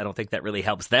 because I don't think that really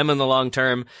helps them in the long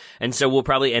term. And so we'll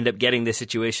probably end up getting this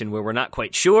situation where we're not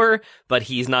quite sure, but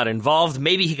he's not involved.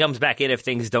 Maybe he comes back in if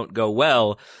things don't go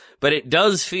well. But it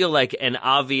does feel like an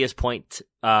obvious point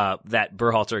that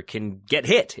Berhalter can get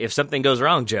hit if something goes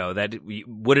wrong, Joe.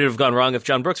 Would it have gone wrong if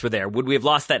John Brooks were there? Would we have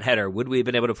lost that header? Would we have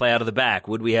been able to play out of the back?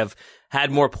 Would we have had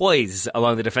more poise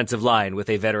along the defensive line with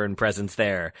a veteran presence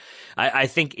there? I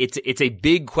think it's a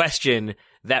big question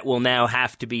that will now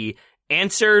have to be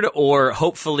answered, or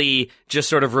hopefully just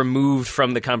sort of removed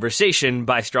from the conversation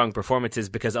by strong performances,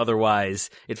 because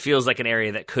otherwise it feels like an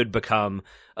area that could become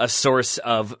a source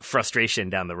of frustration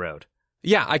down the road.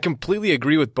 Yeah, I completely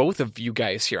agree with both of you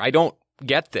guys here. I don't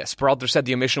get this. Berhalter said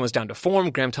the omission was down to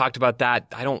form. Graham talked about that.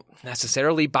 I don't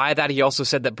necessarily buy that. He also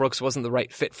said that Brooks wasn't the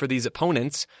right fit for these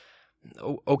opponents.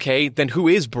 Okay, then who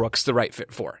is Brooks the right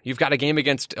fit for? You've got a game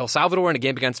against El Salvador and a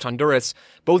game against Honduras.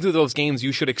 Both of those games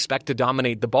you should expect to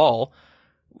dominate the ball.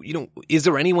 Is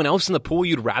there anyone else in the pool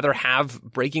you'd rather have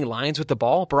breaking lines with the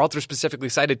ball? Berhalter specifically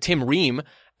cited Tim Ream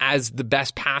as the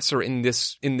best passer in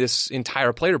this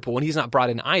entire player pool, and he's not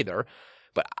brought in either.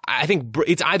 But I think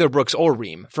it's either Brooks or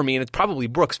Ream for me, and it's probably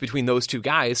Brooks between those two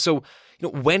guys. So,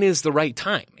 when is the right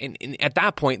time? And at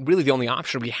that point, really the only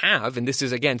option we have, and this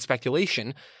is again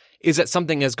speculation, is that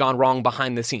something has gone wrong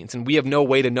behind the scenes, and we have no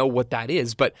way to know what that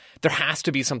is, but there has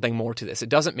to be something more to this. It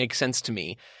doesn't make sense to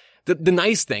me. The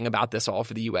nice thing about this all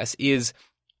for the U.S. is,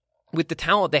 with the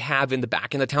talent they have in the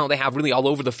back and the talent they have really all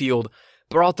over the field,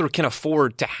 Berhalter can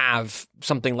afford to have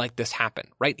something like this happen,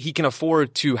 right? He can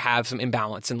afford to have some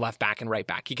imbalance in left back and right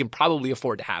back. He can probably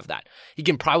afford to have that. He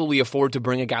can probably afford to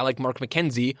bring a guy like Mark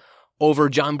McKenzie over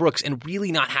John Brooks and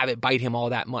really not have it bite him all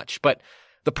that much. But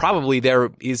the probably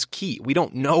there is key. We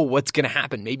don't know what's going to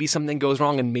happen. Maybe something goes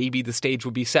wrong, and maybe the stage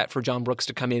will be set for John Brooks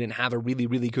to come in and have a really,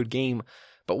 really good game,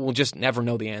 but we'll just never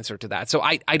know the answer to that. So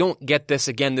I don't get this.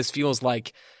 Again, this feels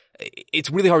like, it's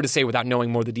really hard to say without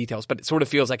knowing more of the details, but it sort of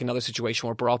feels like another situation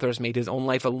where Berhalter has made his own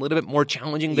life a little bit more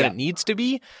challenging than it needs to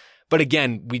be. But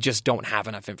again, we just don't have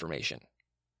enough information.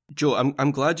 Joe,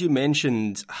 I'm glad you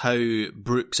mentioned how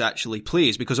Brooks actually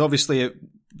plays, because obviously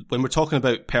when we're talking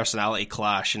about personality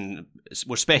clash, and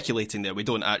we're speculating there, we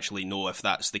don't actually know if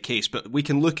that's the case, but we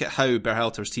can look at how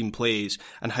Berhalter's team plays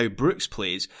and how Brooks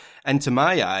plays, and to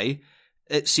my eye,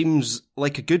 it seems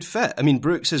like a good fit. I mean,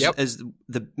 Brooks is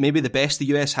maybe the best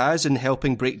the US has in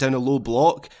helping break down a low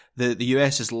block. The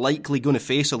US is likely going to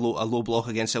face a low block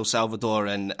against El Salvador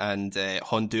and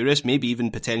Honduras, maybe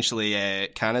even potentially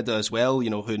Canada as well.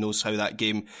 Who knows how that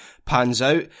game pans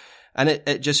out. And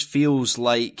it just feels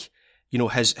like,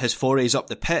 his forays up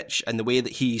the pitch and the way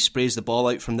that he sprays the ball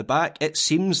out from the back, it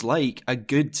seems like a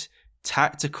good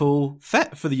tactical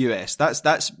fit for the US.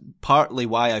 That's partly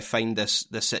why I find this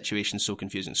situation so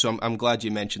confusing. So I'm glad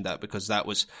you mentioned that, because that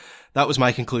was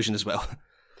my conclusion as well.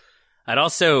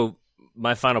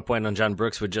 My final point on John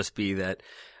Brooks would just be that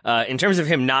in terms of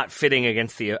him not fitting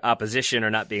against the opposition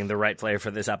or not being the right player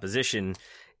for this opposition,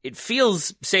 it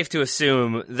feels safe to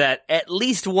assume that at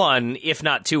least one, if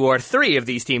not two or three of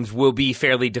these teams will be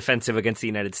fairly defensive against the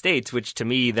United States, which to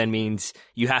me then means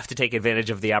you have to take advantage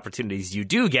of the opportunities you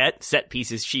do get, set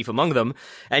pieces chief among them.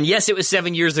 And yes, it was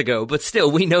 7 years ago, but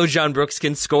still, we know John Brooks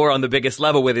can score on the biggest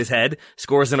level with his head,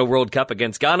 scores in a World Cup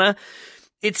against Ghana.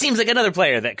 it seems like another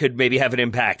player that could maybe have an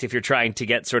impact if you're trying to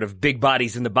get sort of big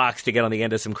bodies in the box to get on the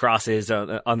end of some crosses,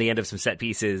 on the end of some set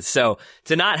pieces. So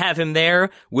to not have him there,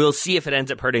 we'll see if it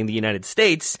ends up hurting the United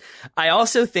States. I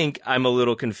also think I'm a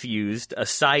little confused,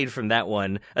 aside from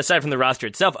the roster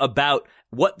itself, about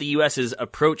what the U.S.'s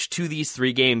approach to these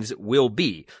 3 games will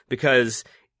be. Because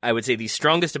I would say the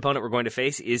strongest opponent we're going to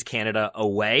face is Canada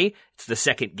away. It's the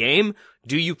second game.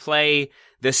 Do you play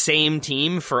the same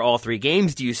team for all 3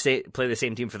 games? Do you play the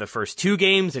same team for the first 2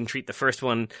 games and treat the first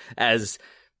one as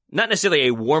not necessarily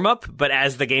a warm-up, but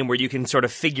as the game where you can sort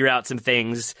of figure out some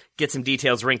things, get some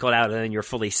details wrinkled out, and then you're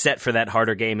fully set for that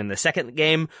harder game in the second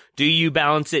game? Do you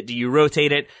balance it? Do you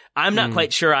rotate it? I'm not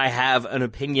quite sure I have an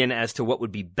opinion as to what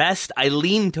would be best. I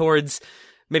lean towards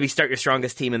maybe start your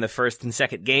strongest team in the first and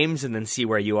second games and then see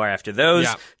where you are after those.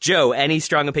 Yeah. Joe, any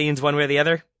strong opinions one way or the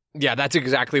other? Yeah, that's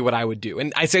exactly what I would do.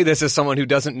 And I say this as someone who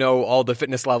doesn't know all the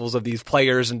fitness levels of these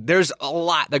players, and there's a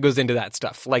lot that goes into that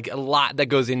stuff. Like a lot that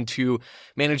goes into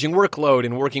managing workload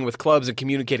and working with clubs and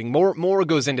communicating. More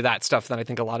goes into that stuff than I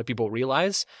think a lot of people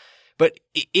realize. But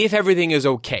if everything is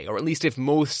okay, or at least if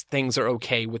most things are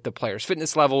okay with the players'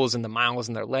 fitness levels and the miles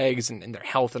and their legs and their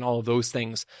health and all of those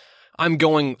things, I'm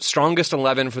going strongest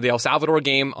 11 for the El Salvador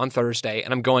game on Thursday,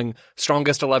 and I'm going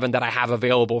strongest 11 that I have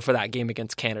available for that game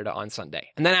against Canada on Sunday.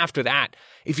 And then after that,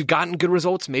 if you've gotten good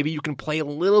results, maybe you can play a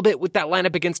little bit with that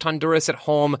lineup against Honduras at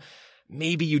home.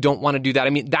 Maybe you don't want to do that. I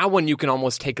mean, that one you can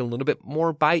almost take a little bit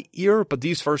more by ear, but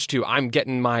these first 2, I'm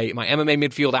getting my MMA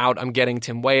midfield out. I'm getting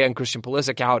Tim Weah and Christian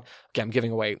Pulisic out. Okay, I'm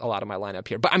giving away a lot of my lineup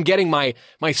here, but I'm getting my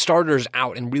starters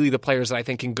out and really the players that I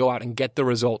think can go out and get the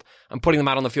result. I'm putting them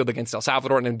out on the field against El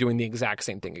Salvador, and I'm doing the exact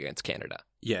same thing against Canada.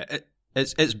 Yeah,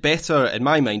 it's better, in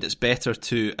my mind, it's better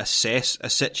to assess a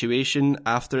situation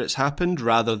after it's happened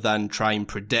rather than try and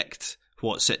predict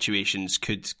what situations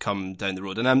could come down the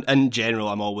road. And in general,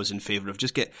 I'm always in favour of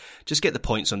just get the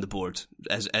points on the board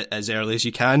as early as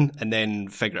you can, and then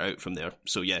figure it out from there.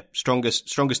 So yeah,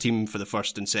 strongest team for the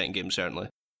first and second game, certainly.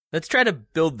 Let's try to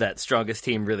build that strongest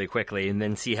team really quickly and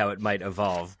then see how it might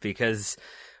evolve, because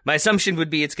my assumption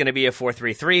would be it's going to be a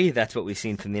 4-3-3. That's what we've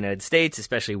seen from the United States,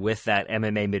 especially with that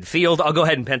MMA midfield. I'll go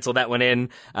ahead and pencil that one in.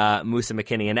 Musa,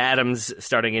 McKinney, and Adams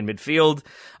starting in midfield.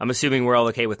 I'm assuming we're all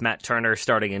okay with Matt Turner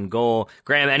starting in goal.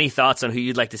 Graham, any thoughts on who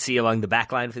you'd like to see along the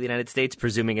back line for the United States,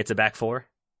 presuming it's a back 4?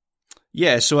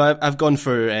 Yeah, so I've gone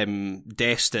for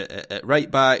Dest at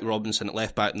right back, Robinson at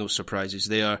left back, no surprises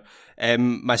there.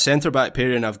 My centre back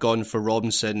pairing, I've gone for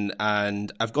Robinson,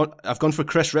 and I've gone for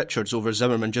Chris Richards over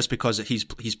Zimmerman just because he's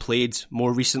played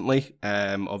more recently.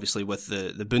 Obviously with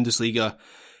the Bundesliga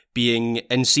being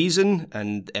in season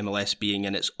and MLS being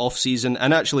in its off season,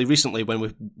 and actually recently when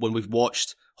we've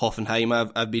watched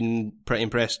Hoffenheim, I've been pretty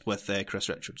impressed with Chris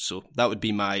Richards. So that would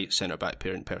be my centre back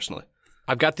pairing personally.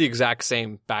 I've got the exact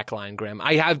same backline, Graham.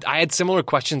 I had similar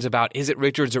questions about, is it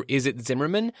Richards or is it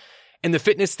Zimmerman? And the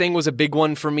fitness thing was a big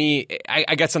one for me.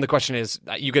 I guess then the question is,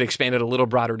 you could expand it a little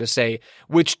broader to say,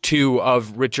 which 2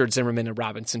 of Richards, Zimmerman, and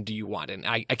Robinson do you want? And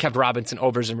I kept Robinson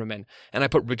over Zimmerman, and I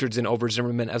put Richards in over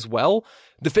Zimmerman as well.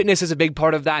 The fitness is a big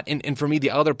part of that, and for me,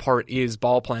 the other part is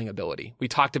ball-playing ability. We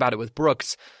talked about it with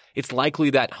Brooks. It's likely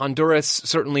that Honduras,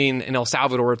 certainly in El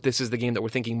Salvador, if this is the game that we're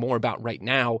thinking more about right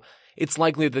now, it's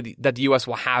likely that the U.S.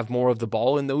 will have more of the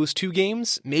ball in those 2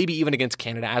 games, maybe even against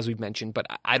Canada, as we've mentioned, but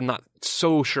I'm not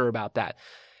so sure about that.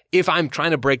 If I'm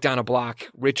trying to break down a block,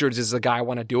 Richards is the guy I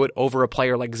want to do it over a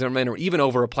player like Zimmerman, or even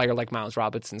over a player like Miles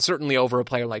Robinson, certainly over a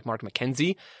player like Mark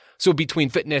McKenzie. So between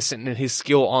fitness and his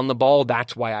skill on the ball,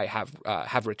 that's why I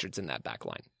have Richards in that back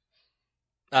line.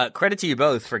 Credit to you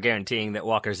both for guaranteeing that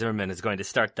Walker Zimmerman is going to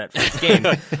start that first game.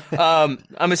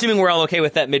 I'm assuming we're all okay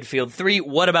with that midfield 3.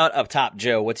 What about up top,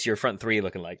 Joe? What's your front 3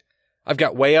 looking like? I've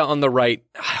got Weah on the right.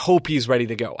 I hope he's ready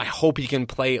to go. I hope he can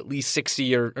play at least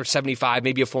 60 or 75,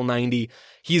 maybe a full 90.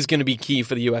 He's going to be key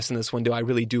for the U.S. in this window. I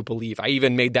really do believe. I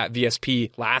even made that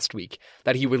VSP last week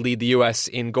that he would lead the U.S.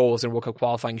 in goals in World Cup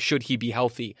qualifying should he be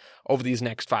healthy over these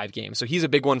next 5 games. So he's a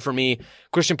big one for me.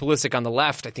 Christian Pulisic on the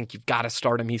left. I think you've got to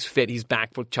start him. He's fit. He's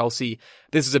back with Chelsea.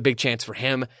 This is a big chance for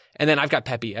him. And then I've got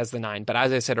Pepe as the 9. But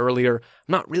as I said earlier,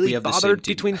 I'm not really bothered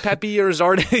between Pepe or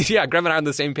Zardes. Yeah, Graham and I are on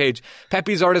the same page.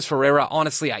 Pepe, Zardes, Ferreira.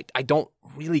 Honestly, I don't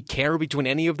really care between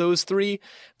any of those 3.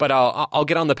 But I'll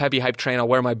get on the Pepe hype train. I'll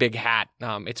wear my big hat.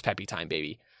 It's Pepe time,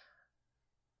 baby.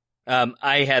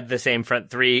 I had the same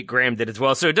front 3. Graham did as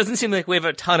well. So it doesn't seem like we have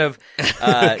a ton of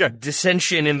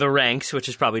dissension in the ranks, which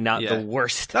is probably not the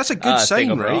worst. That's a good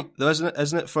sign, right? Though,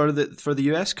 isn't it for the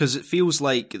US? Because it feels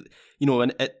like,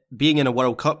 being in a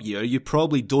World Cup year, you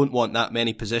probably don't want that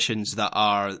many positions that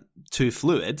are too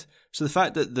fluid. So the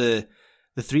fact that the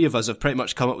 3 of us have pretty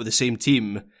much come up with the same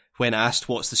team when asked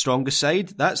what's the strongest side.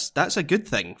 That's a good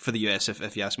thing for the US,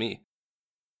 if you ask me.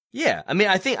 Yeah, I mean,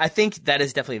 I think that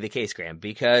is definitely the case, Graham,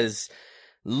 because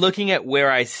looking at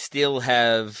where I still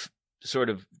have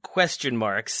sort of question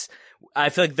marks, I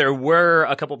feel like there were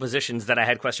a couple positions that I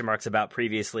had question marks about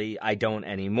previously. I don't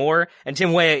anymore. And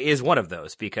Tim Weah is one of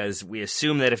those, because we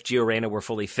assume that if Gio Reyna were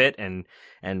fully fit and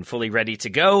fully ready to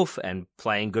go and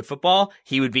playing good football,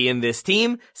 he would be in this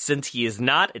team. Since he is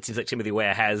not, it seems like Timothy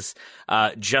Weah has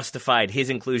justified his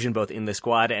inclusion both in the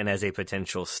squad and as a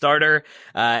potential starter.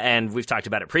 And we've talked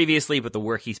about it previously, but the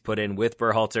work he's put in with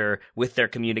Berhalter, with their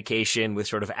communication, with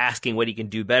sort of asking what he can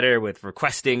do better, with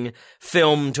requesting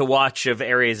film to watch of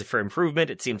areas for improvement,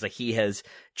 it seems like he has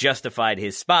justified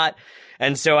his spot.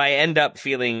 And so I end up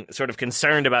feeling sort of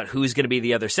concerned about who's going to be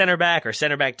the other center back or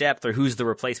center back depth, or who's the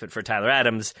replacement for Tyler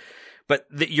Adams. But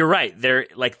you're right.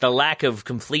 The lack of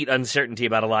complete uncertainty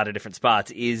about a lot of different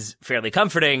spots is fairly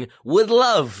comforting. Would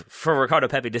love for Ricardo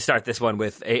Pepi to start this one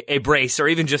with a brace or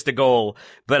even just a goal,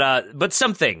 but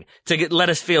something to let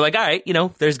us feel like, all right,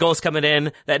 there's goals coming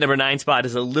in. That number 9 spot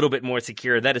is a little bit more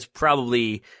secure. That is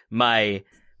probably my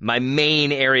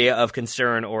main area of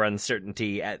concern or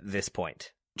uncertainty at this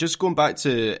point. Just going back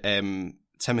to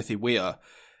Timothy Weah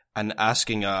and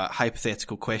asking a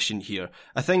hypothetical question here,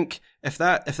 I think if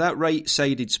that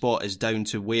right-sided spot is down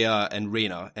to Weah and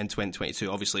Reyna in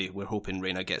 2022, obviously we're hoping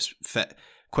Reyna gets fit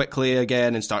quickly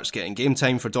again and starts getting game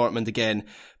time for Dortmund again.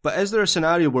 But is there a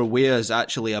scenario where Weah is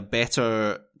actually a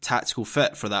better tactical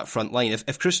fit for that front line?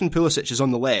 If Christian Pulisic is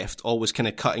on the left, always kind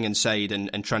of cutting inside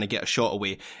and trying to get a shot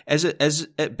away, is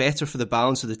it better for the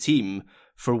balance of the team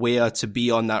for Weah to be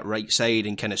on that right side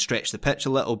and kind of stretch the pitch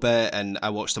a little bit? And I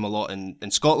watched him a lot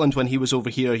in Scotland when he was over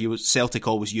here. Celtic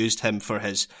always used him for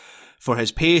his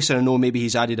pace, and I know maybe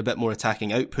he's added a bit more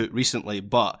attacking output recently,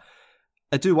 but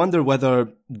I do wonder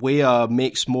whether Weah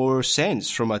makes more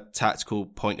sense from a tactical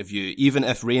point of view, even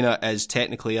if Reyna is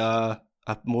technically a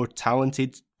more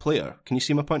talented player. Can you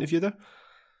see my point of view there?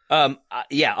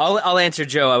 Yeah, I'll answer,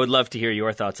 Joe. I would love to hear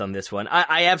your thoughts on this one.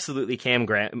 I absolutely can,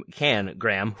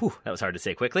 Graham. Whew, that was hard to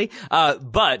say quickly.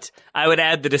 But I would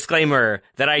add the disclaimer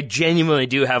that I genuinely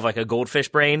do have like a goldfish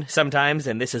brain sometimes,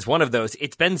 and this is one of those.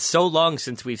 It's been so long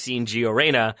since we've seen Gio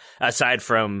Reyna, aside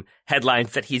from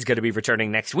headlines that he's going to be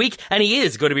returning next week, and he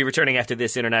is going to be returning after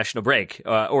this international break,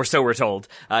 or so we're told.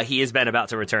 He has been about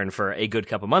to return for a good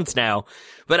couple months now,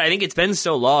 but I think it's been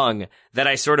so long that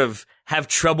I sort of have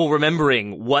trouble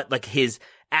remembering what like his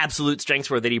absolute strengths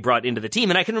were that he brought into the team.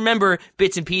 And I can remember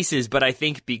bits and pieces, but I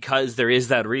think because there is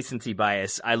that recency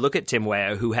bias, I look at Tim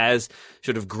Weah, who has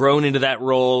sort of grown into that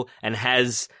role and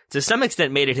has to some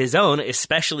extent made it his own,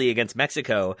 especially against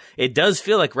Mexico. It does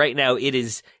feel like right now it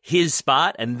is his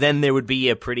spot, and then there would be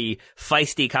a pretty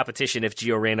feisty competition if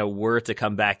Gio Reyna were to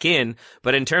come back in.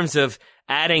 But in terms of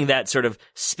adding that sort of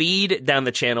speed down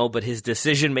the channel, but his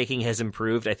decision making has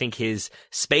improved. I think his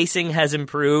spacing has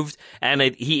improved, and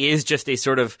he is just a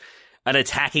sort of an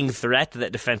attacking threat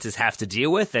that defenses have to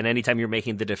deal with. And anytime you're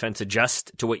making the defense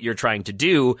adjust to what you're trying to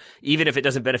do, even if it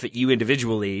doesn't benefit you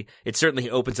individually, it certainly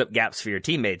opens up gaps for your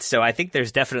teammates. So I think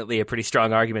there's definitely a pretty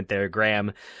strong argument there,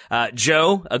 Graham.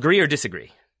 Joe, agree or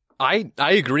disagree? I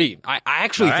agree. I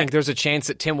actually think there's a chance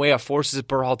that Tim Weah forces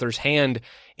Berhalter's hand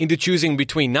into choosing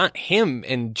between not him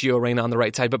and Gio Reyna on the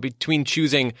right side, but between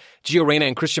choosing Gio Reyna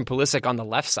and Christian Pulisic on the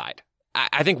left side.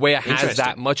 I think Weah has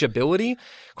that much ability.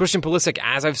 Christian Pulisic,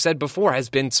 as I've said before,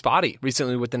 has been spotty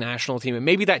recently with the national team, and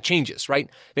maybe that changes, right?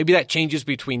 Maybe that changes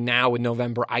between now and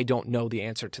November. I don't know the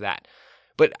answer to that.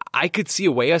 But I could see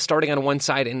Weah starting on one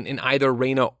side and either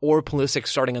Reyna or Pulisic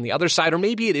starting on the other side, or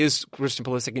maybe it is Christian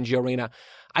Pulisic and Gio Reyna.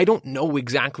 I don't know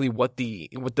exactly what the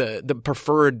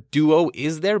preferred duo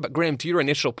is there, but Graham, to your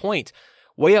initial point,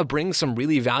 Weah brings some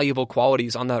really valuable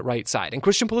qualities on that right side, and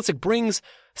Christian Pulisic brings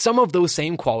some of those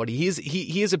same qualities.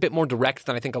 He is a bit more direct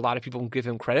than I think a lot of people give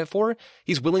him credit for.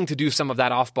 He's willing to do some of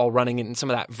that off-ball running and some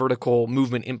of that vertical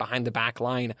movement in behind the back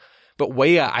line. But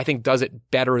Weah, I think, does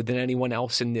it better than anyone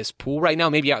else in this pool right now,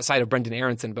 maybe outside of Brendan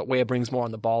Aronson, but Weah brings more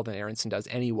on the ball than Aronson does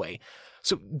anyway.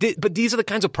 So, but these are the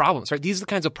kinds of problems, right? These are the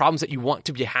kinds of problems that you want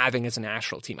to be having as a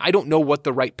national team. I don't know what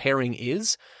the right pairing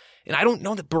is, and I don't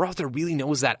know that Berhalter really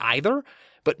knows that either.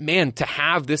 But man, to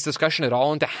have this discussion at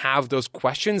all and to have those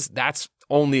questions, that's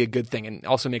only a good thing, and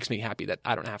also makes me happy that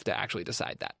I don't have to actually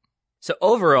decide that. So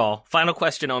overall, final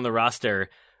question on the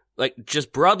roster, like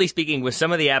just broadly speaking, with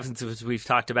some of the absences we've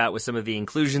talked about, with some of the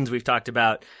inclusions we've talked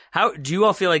about, how do you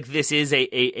all feel like this is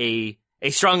a a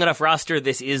strong enough roster.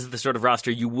 This is the sort of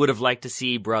roster you would have liked to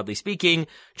see, broadly speaking.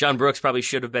 John Brooks probably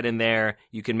should have been in there.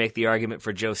 You can make the argument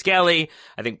for Joe Scally.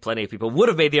 I think plenty of people would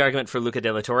have made the argument for Luca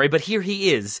De La Torre, but here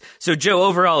he is. So, Joe,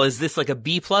 overall, is this like a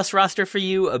B-plus roster for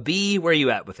you? A B? Where are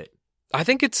you at with it? I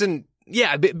think it's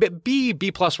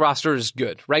B plus roster is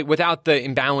good, right? Without the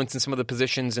imbalance in some of the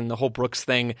positions and the whole Brooks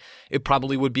thing, it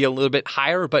probably would be a little bit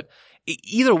higher, but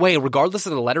either way, regardless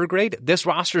of the letter grade, this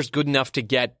roster is good enough to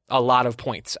get a lot of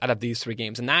points out of these 3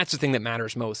 games. And that's the thing that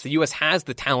matters most. The U.S. has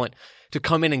the talent to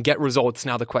come in and get results.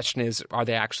 Now the question is, are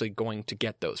they actually going to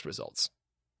get those results?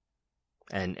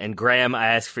 And Graham, I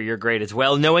ask for your grade as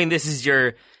well. Knowing this is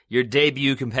your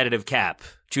debut competitive cap,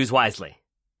 choose wisely.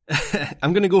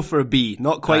 I'm going to go for a B.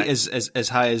 Not quite as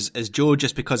high as Joe,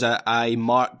 just because I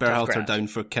mark Berhalter down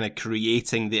for kind of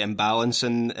creating the imbalance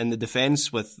in the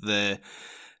defence with the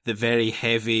very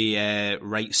heavy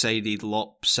right-sided,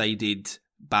 lopsided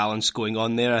balance going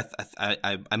on there.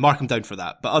 I mark him down for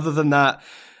that. But other than that,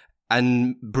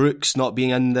 and Brooks not being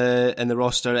in the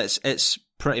roster, it's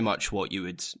pretty much what you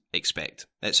would expect.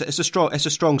 It's a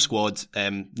strong squad.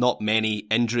 Not many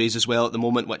injuries as well at the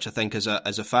moment, which I think is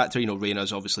a factor. You know,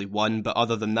 Reyna's obviously one, but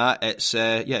other than that, it's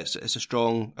a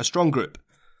strong group.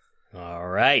 All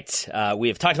right. We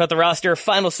have talked about the roster.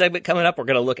 Final segment coming up. We're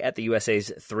going to look at the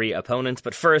USA's 3 opponents.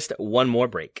 But first, one more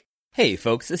break. Hey,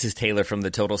 folks, this is Taylor from the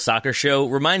Total Soccer Show,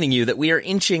 reminding you that we are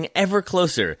inching ever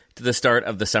closer to the start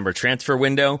of the summer transfer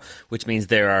window, which means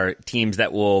there are teams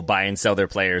that will buy and sell their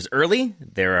players early.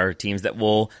 There are teams that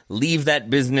will leave that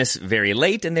business very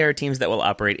late, and there are teams that will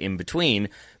operate in between.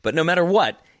 But no matter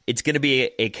what, it's going to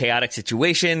be a chaotic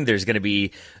situation. There's going to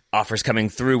be offers coming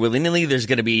through willy-nilly. There's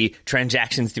going to be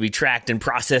transactions to be tracked and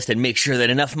processed and make sure that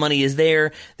enough money is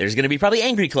there. There's going to be probably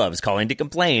angry clubs calling to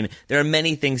complain. There are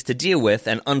many things to deal with,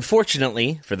 and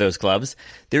unfortunately for those clubs,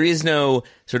 there is no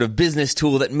sort of business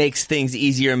tool that makes things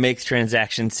easier, makes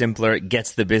transactions simpler,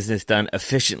 gets the business done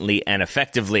efficiently and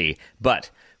effectively.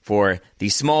 But for the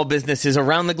small businesses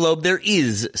around the globe, there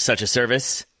is such a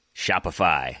service,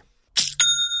 Shopify.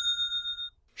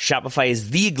 Shopify is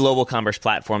the global commerce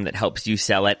platform that helps you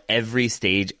sell at every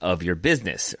stage of your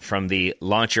business, from the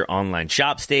launch your online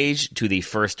shop stage to the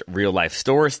first real-life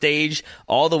store stage,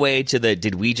 all the way to the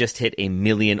did we just hit 1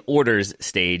 million orders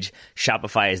stage.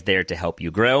 Shopify is there to help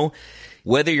you grow.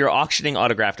 Whether you're auctioning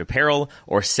autographed apparel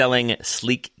or selling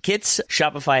sleek kits,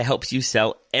 Shopify helps you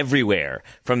sell everywhere.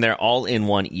 From their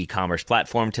all-in-one e-commerce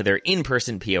platform to their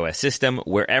in-person POS system,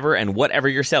 wherever and whatever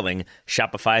you're selling,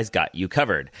 Shopify's got you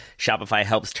covered. Shopify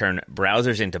helps turn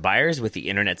browsers into buyers with the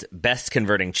internet's best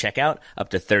converting checkout, up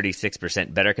to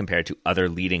 36% better compared to other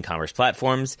leading commerce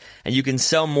platforms. And you can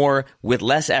sell more with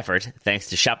less effort thanks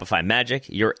to Shopify Magic,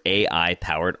 your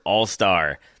AI-powered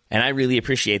all-star. And I really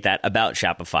appreciate that about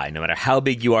Shopify. No matter how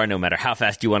big you are, no matter how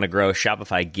fast you want to grow,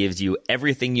 Shopify gives you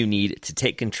everything you need to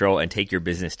take control and take your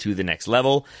business to the next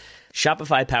level.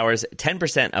 Shopify powers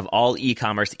 10% of all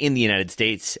e-commerce in the United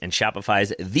States, and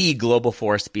Shopify's the global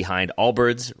force behind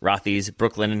Allbirds, Rothy's,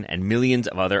 Brooklinen, and millions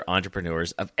of other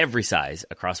entrepreneurs of every size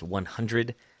across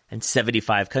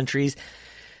 175 countries.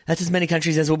 That's as many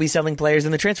countries as will be selling players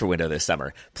in the transfer window this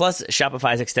summer. Plus,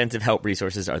 Shopify's extensive help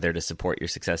resources are there to support your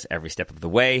success every step of the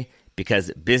way,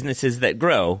 because businesses that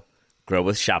grow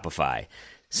with Shopify.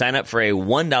 Sign up for a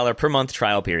 $1 per month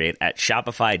trial period at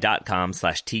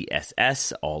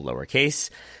shopify.com/TSS, all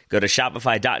lowercase. Go to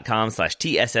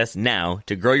shopify.com/TSS now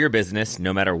to grow your business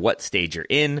no matter what stage you're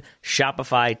in.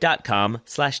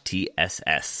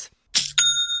 Shopify.com/TSS.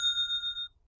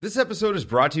 This episode is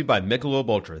brought to you by Michelob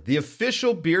Ultra, the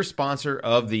official beer sponsor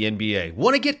of the NBA.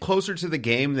 Want to get closer to the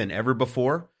game than ever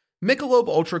before? Michelob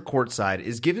Ultra Courtside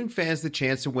is giving fans the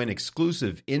chance to win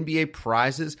exclusive NBA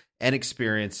prizes and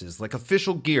experiences like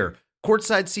official gear,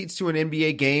 courtside seats to an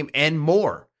NBA game, and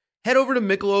more. Head over to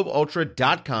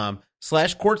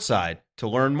MichelobUltra.com/courtside to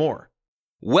learn more.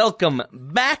 Welcome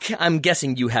back. I'm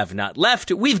guessing you have not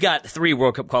left. We've got 3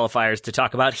 World Cup qualifiers to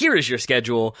talk about. Here is your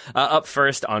schedule. Up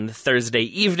first on Thursday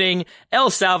evening, El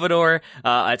Salvador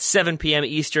at 7 p.m.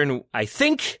 Eastern. I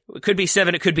think it could be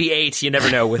 7, it could be 8. You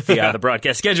never know with the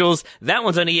broadcast schedules. That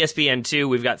one's on ESPN2.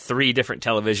 We've got 3 different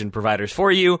television providers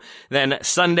for you. Then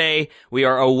Sunday, we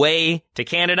are away to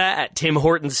Canada at Tim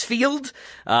Hortons Field.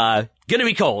 Gonna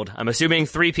be cold. I'm assuming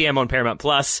 3 p.m. on Paramount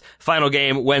Plus. Final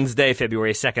game Wednesday,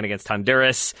 February 2nd against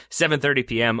Honduras, 7:30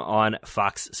 p.m. on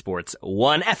Fox Sports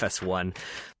 1, FS1.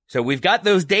 So we've got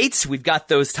those dates. We've got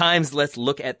those times. Let's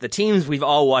look at the teams. We've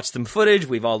all watched some footage.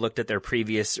 We've all looked at their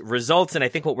previous results. And I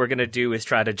think what we're going to do is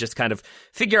try to just kind of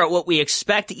figure out what we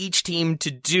expect each team to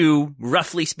do,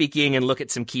 roughly speaking, and look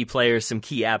at some key players, some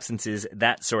key absences,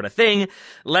 that sort of thing.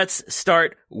 Let's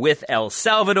start with El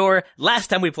Salvador. Last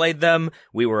time we played them,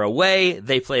 we were away.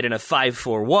 They played in a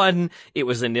 5-4-1. It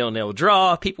was a 0-0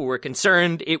 draw. People were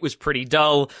concerned. It was pretty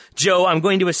dull. Joe, I'm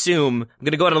going to go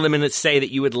out on a limb and say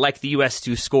that you would like the U.S.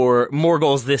 to score more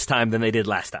goals this time than they did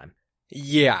last time.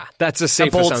 Yeah, that's a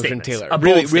safe assumption, Taylor.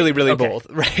 Really bold.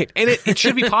 Right. And it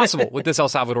should be possible with this El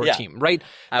Salvador team, right?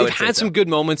 They've had some good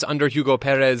moments under Hugo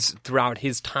Perez throughout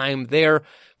his time there,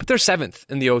 but they're 7th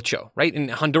in the Ocho, right? In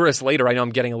Honduras later, I know I'm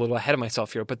getting a little ahead of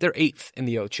myself here, but they're 8th in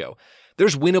the Ocho.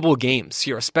 There's winnable games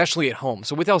here, especially at home.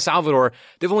 So with El Salvador,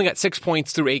 they've only got 6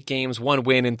 points through 8 games, 1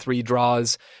 win and 3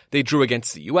 draws. They drew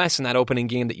against the U.S. in that opening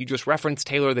game that you just referenced,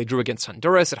 Taylor. They drew against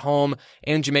Honduras at home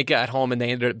and Jamaica at home, and they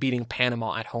ended up beating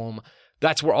Panama at home.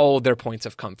 That's where all of their points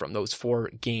have come from, those 4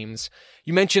 games.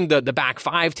 You mentioned the back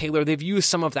 5, Taylor. They've used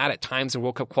some of that at times in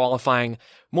World Cup qualifying.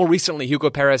 More recently, Hugo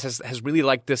Perez has really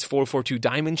liked this 4-4-2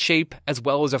 diamond shape, as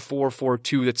well as a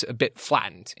 4-4-2 that's a bit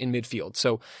flattened in midfield.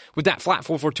 So with that flat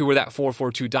 4-4-2 or that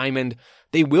 4-4-2 diamond,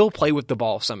 they will play with the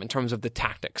ball some in terms of the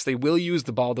tactics. They will use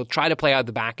the ball. They'll try to play out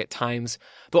the back at times.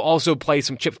 They'll also play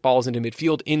some chipped balls into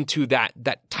midfield into that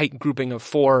tight grouping of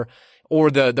 4 or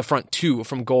the front 2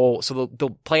 from goal. So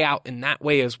they'll play out in that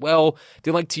way as well.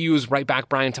 They like to use right back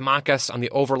Brian Tamacas on the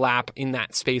overlap in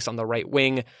that space on the right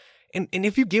wing. And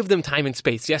if you give them time and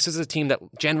space, yes, this is a team that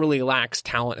generally lacks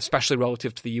talent, especially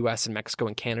relative to the US and Mexico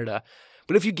and Canada.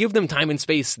 But if you give them time and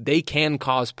space, they can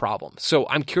cause problems. So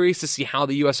I'm curious to see how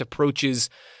the US approaches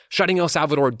shutting El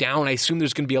Salvador down. I assume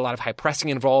there's going to be a lot of high pressing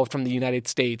involved from the United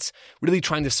States, really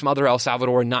trying to smother El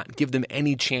Salvador and not give them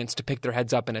any chance to pick their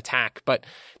heads up and attack. But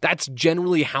that's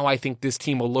generally how I think this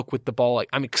team will look with the ball.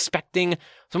 I'm expecting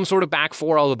some sort of back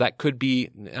 4, although that could be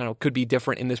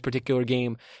different in this particular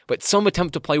game. But some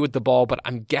attempt to play with the ball, but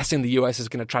I'm guessing the U.S. is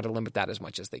going to try to limit that as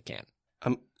much as they can.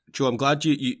 Joe, I'm glad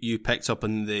you picked up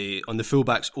on the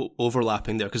fullbacks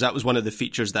overlapping there, because that was one of the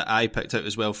features that I picked out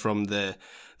as well from the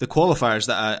qualifiers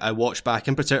that I watched back,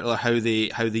 in particular how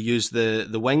they use the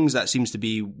wings. That seems to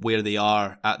be where they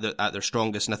are at their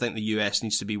strongest, and I think the US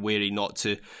needs to be wary not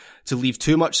to leave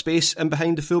too much space in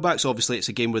behind the fullbacks. Obviously, it's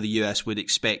a game where the US would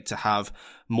expect to have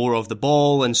more of the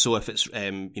ball, and so if it's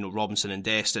Robinson and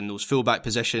Dest in those fullback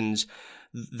positions,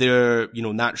 they're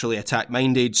naturally attack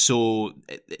minded, so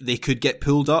they could get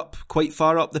pulled up quite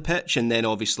far up the pitch, and then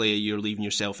obviously you're leaving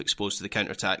yourself exposed to the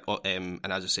counter attack. And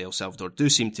as I say, El Salvador do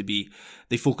seem to be,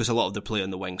 they focus a lot of their play on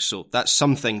the wings, so that's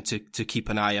something to keep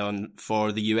an eye on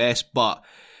for the US. But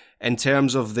in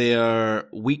terms of their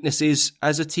weaknesses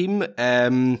as a team,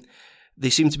 they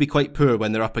seem to be quite poor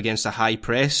when they're up against a high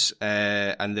press,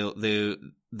 and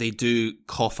they do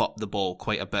cough up the ball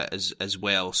quite a bit as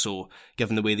well. So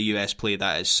given the way the US play,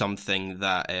 that is something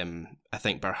that I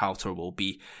think Berhalter will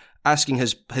be asking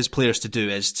his players to do,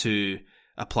 is to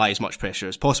apply as much pressure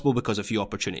as possible, because a few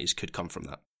opportunities could come from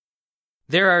that.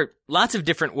 There are lots of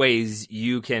different ways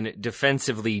you can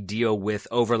defensively deal with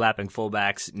overlapping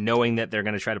fullbacks, knowing that they're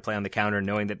going to try to play on the counter,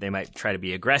 knowing that they might try to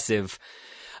be aggressive.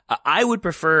 I would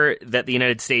prefer that the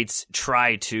United States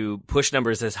try to push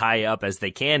numbers as high up as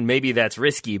they can. Maybe that's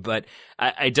risky, but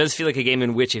it does feel like a game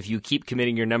in which if you keep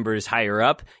committing your numbers higher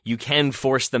up, you can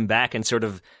force them back and sort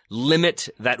of limit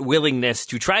that willingness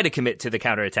to try to commit to the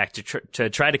counterattack, to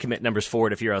try to commit numbers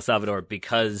forward if you're El Salvador,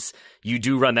 because you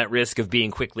do run that risk of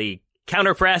being quickly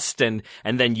counter-pressed, and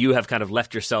then you have kind of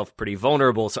left yourself pretty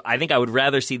vulnerable. So I think I would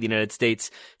rather see the United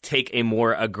States take a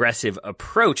more aggressive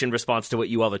approach in response to what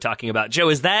you all are talking about. Joe,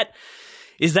 is that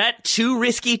too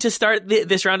risky to start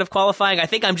this round of qualifying? I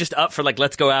think I'm just up for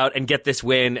let's go out and get this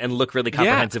win and look really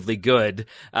comprehensively good,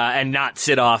 and not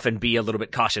sit off and be a little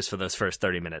bit cautious for those first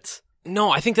 30 minutes.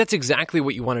 No, I think that's exactly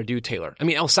what you want to do, Taylor. I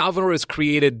mean, El Salvador has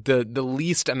created the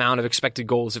least amount of expected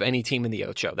goals of any team in the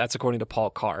Ocho. That's according to Paul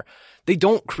Carr. They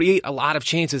don't create a lot of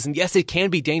chances, and yes, it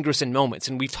can be dangerous in moments,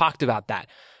 and we've talked about that.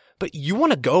 But you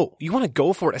want to go. You want to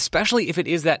go for it, especially if it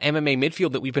is that MMA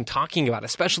midfield that we've been talking about,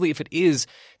 especially if it is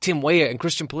Tim Weah and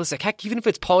Christian Pulisic. Heck, even if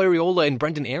it's Paul Arriola and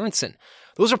Brendan Aronson.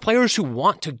 Those are players who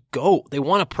want to go. They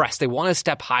want to press. They want to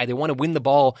step high. They want to win the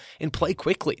ball and play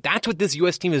quickly. That's what this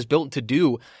U.S. team is built to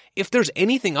do. If there's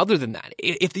anything other than that,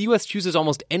 if the U.S. chooses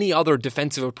almost any other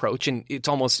defensive approach, and it's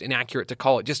almost inaccurate to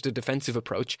call it just a defensive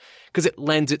approach because it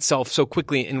lends itself so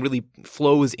quickly and really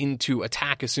flows into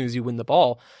attack as soon as you win the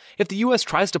ball. If the U.S.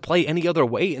 tries to play any other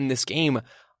way in this game,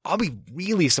 I'll be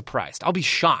really surprised. I'll be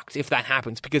shocked if that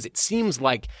happens, because it seems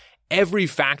like every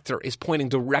factor is pointing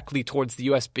directly towards the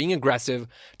U.S. being aggressive,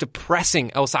 to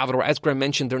pressing El Salvador. As Graham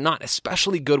mentioned, they're not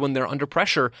especially good when they're under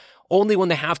pressure. Only when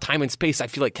they have time and space, I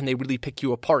feel like, can they really pick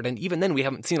you apart. And even then, we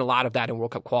haven't seen a lot of that in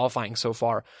World Cup qualifying so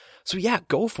far. So yeah,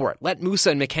 go for it. Let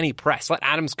Musa and McKennie press. Let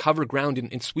Adams cover ground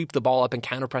and sweep the ball up in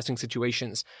counter-pressing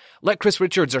situations. Let Chris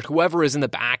Richards or whoever is in the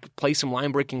back play some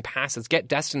line-breaking passes. Get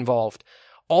Dest involved.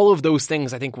 All of those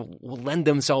things, I think, will lend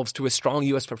themselves to a strong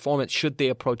U.S. performance should they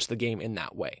approach the game in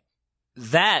that way.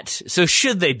 So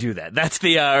should they do that? That's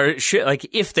the,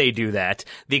 if they do that,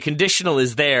 the conditional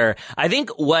is there. I think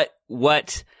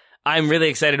what I'm really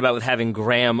excited about with having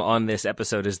Graham on this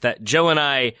episode is that Joe and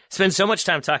I spend so much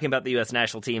time talking about the U.S.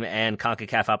 national team and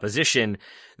CONCACAF opposition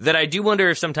that I do wonder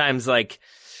if sometimes, I'm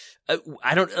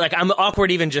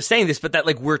awkward even just saying this, but that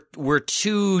we're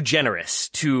too generous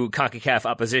to CONCACAF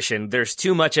opposition. There's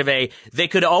too much of they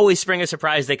could always spring a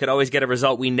surprise. They could always get a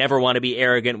result. We never want to be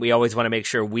arrogant. We always want to make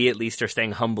sure we at least are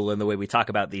staying humble in the way we talk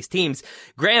about these teams.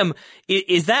 Graham,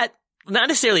 is that not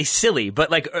necessarily silly,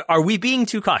 but are we being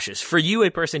too cautious? For you, a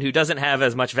person who doesn't have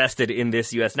as much vested in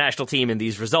this U.S. national team and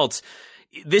these results,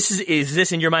 is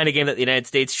this in your mind a game that the United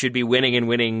States should be winning and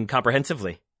winning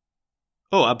comprehensively?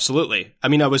 Oh, absolutely. I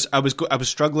mean, I was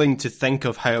struggling to think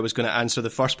of how I was going to answer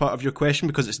the first part of your question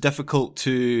because it's difficult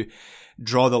to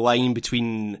draw the line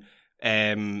between,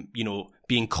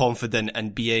 being confident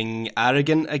and being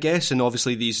arrogant, I guess. And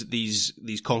obviously these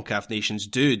CONCACAF nations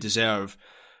do deserve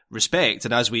respect.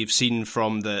 And as we've seen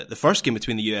from the first game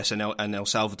between the US and El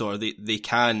Salvador, they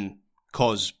can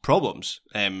cause problems,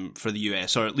 for the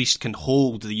US, or at least can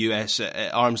hold the US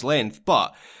at arm's length.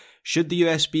 But should the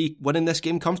US be winning this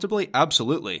game comfortably?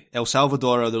 Absolutely. El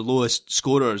Salvador are the lowest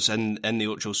scorers in the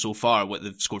Ocho so far.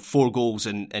 They've scored 4 goals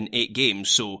in 8 games.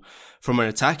 So from an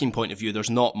attacking point of view, there's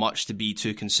not much to be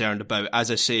too concerned about.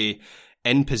 As I say,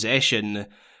 in possession,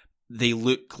 they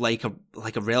look like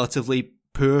a relatively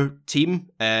poor team.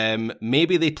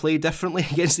 Maybe they play differently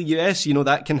against the US.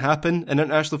 That can happen in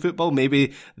international football.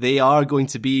 Maybe they are going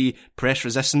to be press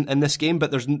resistant in this game, but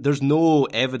there's no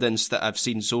evidence that I've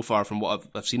seen so far from what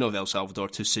I've seen of El Salvador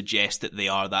to suggest that they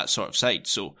are that sort of side.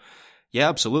 So yeah,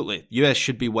 absolutely. US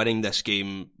should be winning this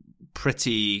game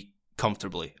pretty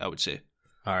comfortably, I would say.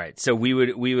 All right. So we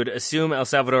would assume El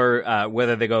Salvador,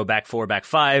 whether they go back 4, back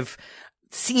 5,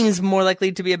 seems more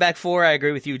likely to be a back 4. I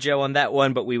agree with you, Joe, on that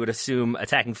one, but we would assume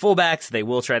attacking fullbacks. They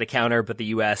will try to counter, but the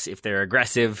U.S., if they're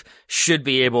aggressive, should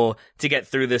be able to get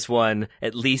through this one.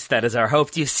 At least that is our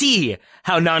hope. Do you see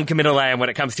how non-committal I am when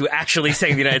it comes to actually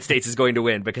saying the United States is going to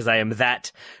win? Because I am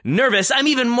that nervous. I'm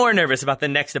even more nervous about the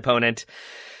next opponent.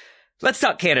 Let's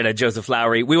talk Canada, Joseph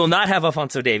Lowry. We will not have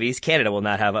Alphonso Davies. Canada will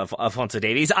not have Alphonso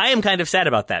Davies. I am kind of sad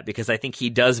about that because I think he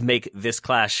does make this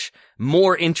clash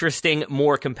more interesting,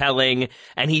 more compelling,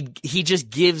 and he just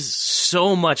gives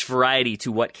so much variety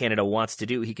to what Canada wants to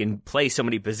do. He can play so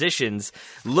many positions.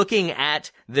 Looking at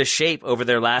the shape over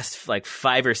their last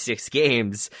 5 or 6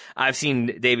 games, I've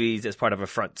seen Davies as part of a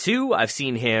front 2. I've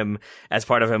seen him as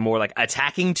part of a more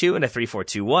attacking 2 in a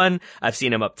 3-4-2-1. I've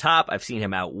seen him up top. I've seen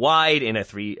him out wide in a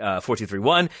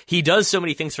 4-2-3-1. He does so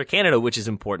many things for Canada, which is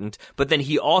important, but then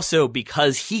he also,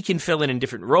 because he can fill in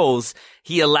different roles,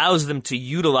 he allows them to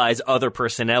utilize other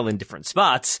personnel in different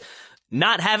spots.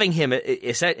 Not having him,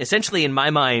 essentially, in my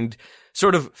mind,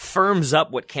 sort of firms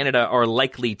up what Canada are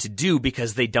likely to do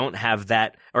because they don't have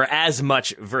that or as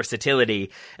much versatility.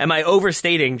 Am I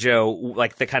overstating, Joe,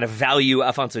 the kind of value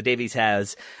Alphonso Davies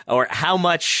has, or how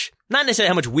much, not necessarily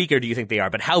how much weaker do you think they are,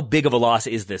 but how big of a loss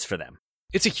is this for them?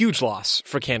 It's a huge loss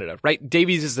for Canada, right?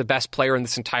 Davies is the best player in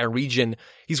this entire region.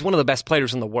 He's one of the best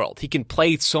players in the world. He can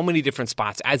play so many different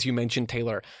spots, as you mentioned,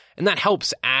 Taylor. And that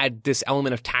helps add this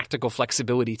element of tactical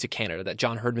flexibility to Canada that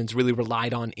John Herdman's really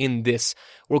relied on in this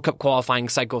World Cup qualifying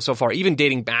cycle so far, even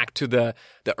dating back to the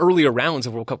earlier rounds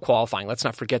of World Cup qualifying. Let's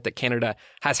not forget that Canada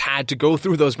has had to go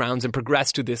through those rounds and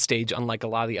progress to this stage, unlike a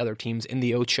lot of the other teams in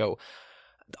the Ocho.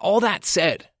 All that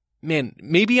said, man,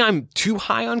 maybe I'm too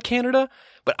high on Canada,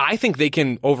 but I think they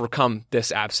can overcome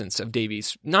this absence of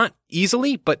Davies. Not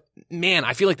easily, but man,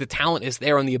 I feel like the talent is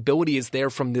there and the ability is there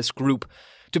from this group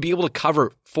to be able to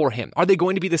cover for him. Are they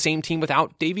going to be the same team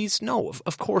without Davies? No,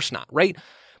 of course not, right?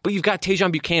 But you've got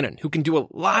Tajon Buchanan, who can do a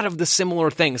lot of the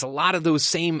similar things, a lot of those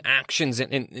same actions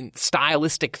and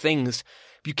stylistic things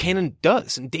Buchanan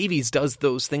does, and Davies does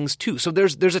those things too. So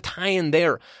there's a tie-in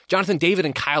there. Jonathan David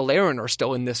and Kyle Larin are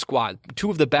still in this squad. 2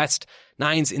 of the best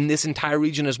 9s in this entire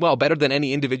region as well. Better than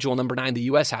any individual number 9 the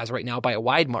U.S. has right now by a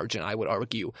wide margin, I would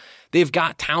argue. They've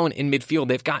got talent in midfield.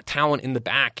 They've got talent in the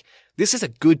back. This is a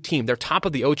good team. They're top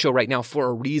of the Ocho right now for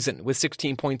a reason with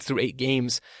 16 points through 8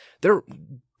 games. They're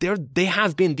they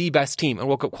have been the best team in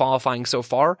World Cup qualifying so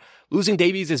far. Losing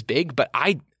Davies is big, but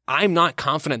I'm not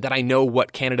confident that I know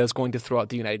what Canada is going to throw at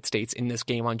the United States in this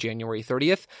game on January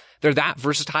 30th. They're that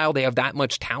versatile. They have that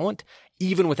much talent.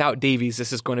 Even without Davies,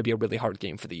 this is going to be a really hard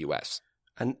game for the US.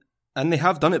 And they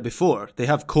have done it before. They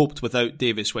have coped without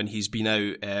Davis when he's been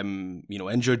out,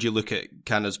 injured. You look at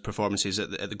Canada's performances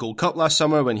at the Gold Cup last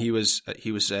summer when he was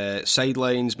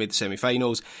sidelines, made the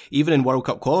semi-finals. Even in World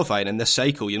Cup qualifying in this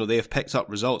cycle, they have picked up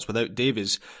results without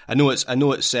Davis. I know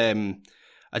it's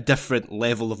a different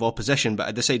level of opposition, but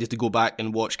I decided to go back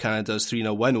and watch Canada's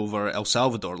 3-0 win over El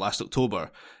Salvador last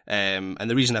October. And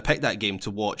the reason I picked that game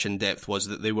to watch in depth was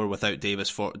that they were without Davis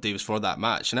for that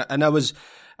match. And I was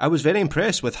very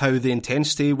impressed with how the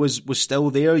intensity was still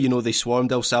there. They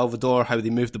swarmed El Salvador, how they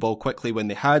moved the ball quickly when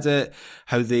they had it,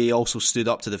 how they also stood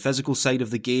up to the physical side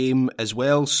of the game as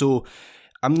well. So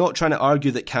I'm not trying to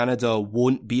argue that Canada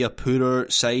won't be a poorer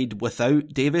side without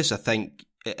Davis. I think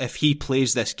if he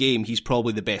plays this game, he's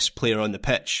probably the best player on the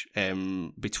pitch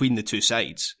between the two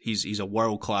sides. He's a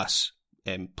world-class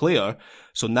player,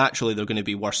 so naturally they're going to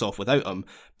be worse off without him.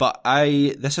 But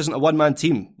this isn't a one-man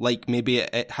team like maybe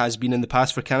it has been in the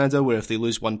past for Canada, where if they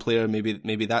lose one player,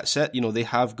 maybe that's it. They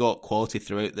have got quality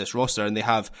throughout this roster, and they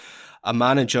have a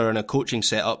manager and a coaching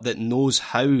setup that knows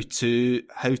how to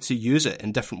use it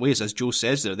in different ways. As Joe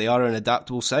says there, they are an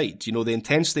adaptable side. The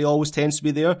intensity always tends to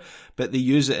be there, but they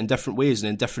use it in different ways and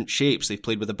in different shapes. They've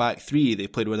played with a back three,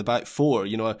 they've played with a back four,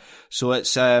 so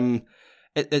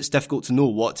it's difficult to know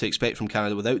what to expect from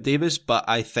Canada without Davis, but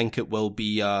I think it will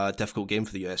be a difficult game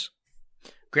for the US.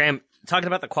 Graham, talking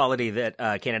about the quality that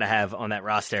Canada have on that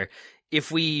roster, if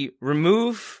we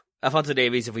remove Alphonso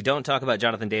Davies, if we don't talk about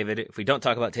Jonathan David, if we don't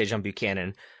talk about Tajon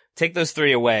Buchanan, take those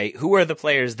three away, who are the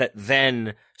players that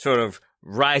then sort of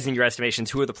rise in your estimations?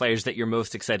 Who are the players that you're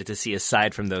most excited to see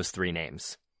aside from those three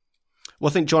names? Well,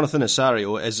 I think Jonathan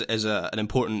Osorio is an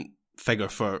important figure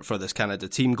for this Canada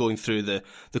team going through the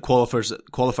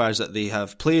qualifiers that they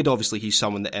have played. Obviously, he's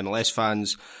someone that MLS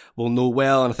fans will know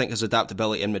well, and I think his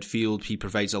adaptability in midfield, he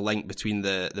provides a link between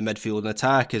the midfield and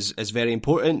attack is very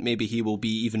important. Maybe he will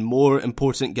be even more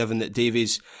important given that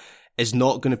Davies is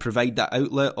not going to provide that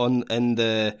outlet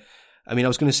I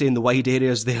was going to say in the wide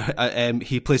areas there.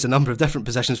 He plays a number of different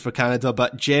positions for Canada,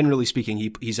 but generally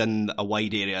speaking, he's in a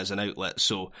wide area as an outlet.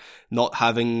 So not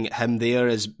having him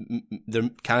there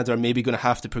Canada are maybe going to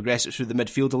have to progress it through the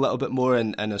midfield a little bit more,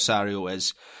 and Osorio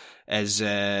is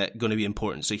going to be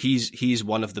important. So he's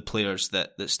one of the players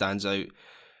that stands out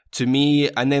to me.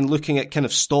 And then looking at kind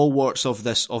of stalwarts of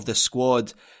this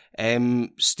squad,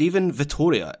 Steven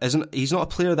Vittoria he's not a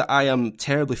player that I am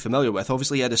terribly familiar with.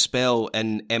 Obviously he had a spell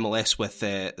in MLS with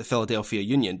the Philadelphia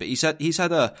Union, but he's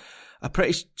had a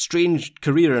pretty strange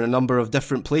career in a number of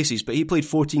different places, but he played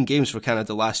 14 games for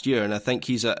Canada last year, and I think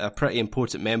he's a pretty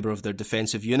important member of their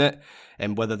defensive unit.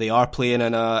 And whether they are playing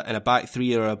in a back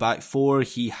three or a back four,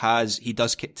 he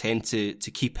does tend to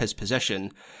keep his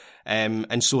position.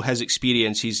 And so his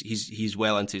experience, he's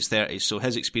well into his 30s, so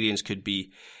his experience could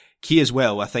be key as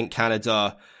well. I think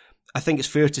it's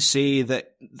fair to say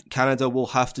that Canada will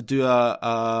have to do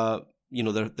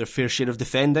their fair share of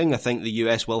defending. I think the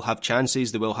US will have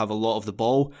chances, they will have a lot of the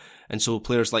ball, and so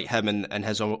players like him and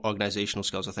his organisational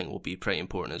skills I think will be pretty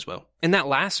important as well. And that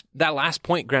last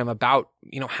point, Graham, about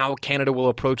how Canada will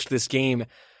approach this game,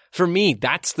 for me,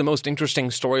 that's the most interesting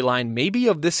storyline maybe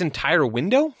of this entire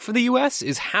window for the US,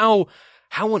 is how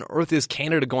on earth is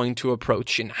Canada going to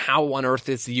approach, and how on earth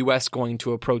is the US going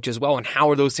to approach as well, and how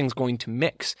are those things going to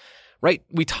mix? Right?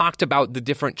 We talked about the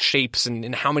different shapes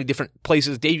and how many different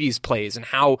places Davies plays and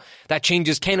how that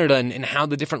changes Canada and how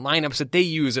the different lineups that they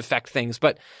use affect things.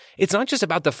 But it's not just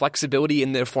about the flexibility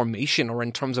in their formation or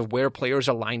in terms of where players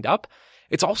are lined up.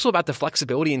 It's also about the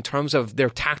flexibility in terms of their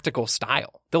tactical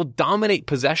style. They'll dominate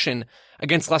possession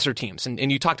against lesser teams.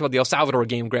 And you talked about the El Salvador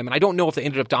game, Graham, and I don't know if they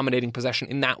ended up dominating possession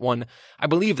in that one. I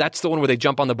believe that's the one where they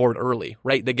jump on the board early,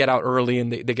 right? They get out early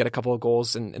and they get a couple of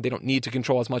goals and they don't need to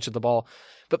control as much of the ball.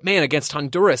 But man, against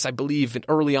Honduras, I believe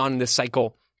early on in this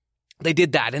cycle, they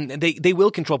did that, and they will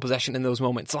control possession in those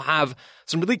moments. They'll have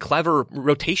some really clever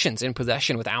rotations in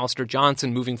possession with Alistair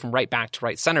Johnson moving from right back to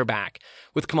right center back,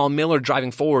 with Kamal Miller driving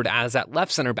forward as that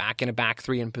left center back in a back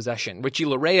three in possession. Richie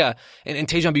Larea and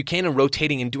Tajon Buchanan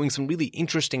rotating and doing some really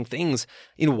interesting things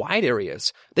in wide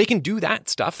areas. They can do that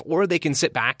stuff, or they can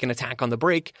sit back and attack on the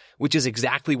break, which is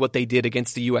exactly what they did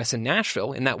against the U.S. in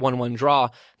Nashville in that 1-1 draw.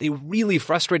 They really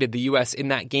frustrated the U.S. in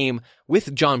that game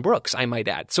with John Brooks, I might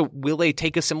add. So will they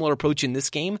take a similar approach in this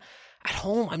game? At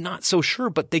home, I'm not so sure,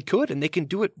 but they could, and they can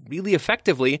do it really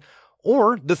effectively.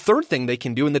 Or the third thing they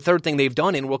can do, and the third thing they've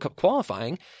done in World Cup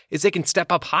qualifying, is they can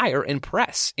step up higher and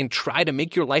press and try to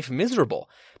make your life miserable.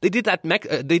 They did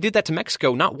that to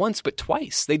Mexico not once, but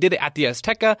twice. They did it at the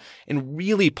Azteca and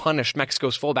really punished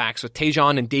Mexico's fullbacks with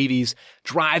Tejan and Davies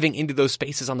driving into those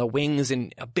spaces on the wings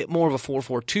in a bit more of a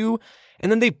 4-4-2.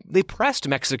 And then they pressed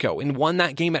Mexico and won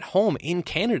that game at home in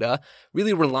Canada,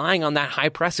 really relying on that high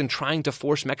press and trying to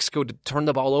force Mexico to turn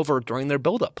the ball over during their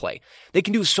build-up play. They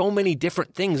can do so many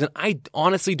different things, and I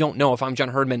honestly don't know, if I'm John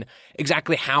Herdman,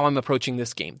 exactly how I'm approaching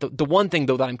this game. The one thing,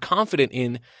 though, that I'm confident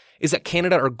in is that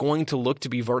Canada are going to look to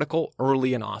be vertical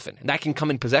early and often. And that can come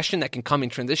in possession, that can come in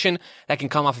transition, that can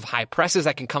come off of high presses,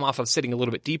 that can come off of sitting a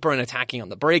little bit deeper and attacking on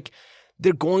the break.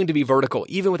 They're going to be vertical,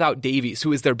 even without Davies,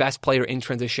 who is their best player in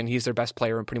transition. He's their best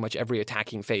player in pretty much every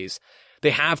attacking phase. They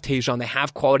have Tejan. They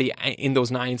have quality in those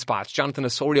 9 spots. Jonathan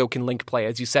Osorio can link play,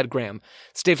 as you said, Graham.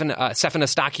 Stefan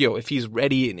Eustaquio, if he's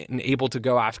ready and able to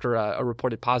go after a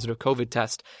reported positive COVID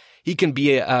test, he can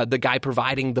be the guy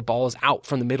providing the balls out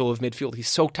from the middle of midfield. He's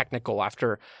so technical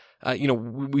after,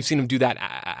 we've seen him do that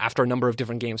after a number of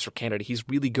different games for Canada. He's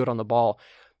really good on the ball.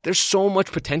 There's so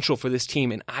much potential for this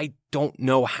team, and I don't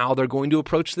know how they're going to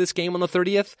approach this game on the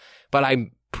 30th, but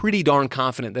I'm pretty darn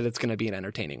confident that it's going to be an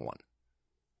entertaining one.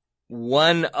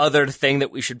 One other thing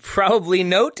that we should probably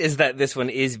note is that this one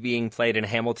is being played in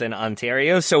Hamilton,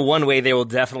 Ontario. So one way they will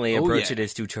definitely approach it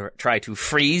is to try to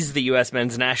freeze the U.S.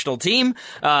 men's national team.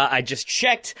 I just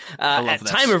checked. At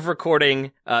time of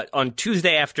recording, on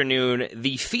Tuesday afternoon,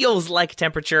 the feels like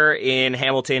temperature in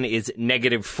Hamilton is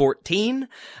 -14.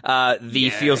 The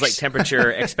feels like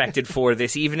temperature expected for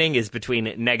this evening is between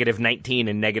 -19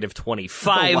 and -25.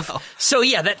 Oh, wow. So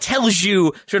yeah, that tells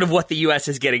you sort of what the U.S.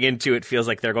 is getting into. It feels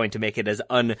like they're going to make it as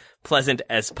unpleasant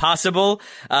as possible,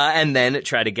 and then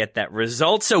try to get that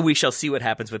result. So we shall see what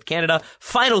happens with Canada.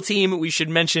 Final team we should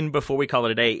mention before we call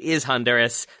it a day is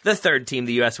Honduras, the third team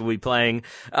the U.S. will be playing.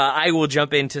 I will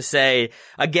jump in to say,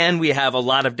 again, we have a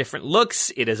lot of different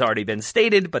looks. It has already been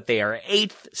stated, but they are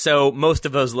 8th, so most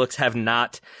of those looks have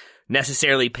not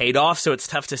necessarily paid off, so it's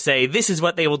tough to say this is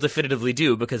what they will definitively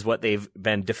do, because what they've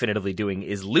been definitively doing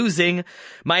is losing.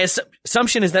 My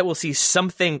assumption is that we'll see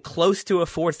something close to a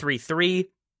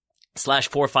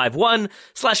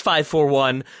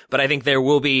 4-3-3/4-5-1/5-4-1, but I think there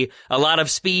will be a lot of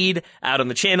speed out on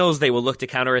the channels. They will look to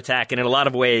counterattack, and in a lot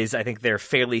of ways, I think they're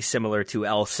fairly similar to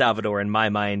El Salvador in my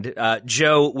mind.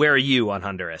 Joe, where are you on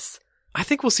Honduras? I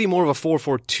think we'll see more of a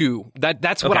 4-4-2.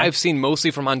 That's what I've seen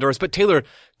mostly from Honduras. But Taylor,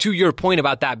 to your point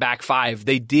about that back five,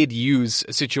 they did use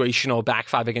a situational back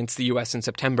five against the U.S. in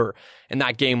September, and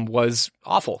that game was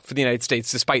awful for the United States,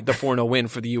 despite the 4-0 win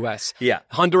for the U.S. Yeah.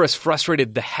 Honduras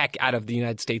frustrated the heck out of the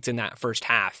United States in that first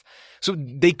half. So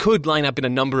they could line up in a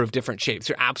number of different shapes.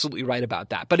 You're absolutely right about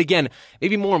that. But again,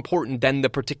 maybe more important than the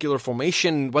particular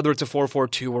formation, whether it's a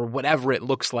 4-4-2 or whatever it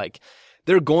looks like,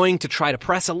 they're going to try to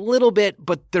press a little bit,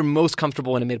 but they're most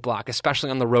comfortable in a mid-block, especially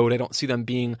on the road. I don't see them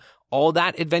being all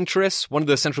that adventurous. One of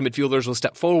the central midfielders will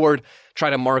step forward,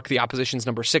 try to mark the opposition's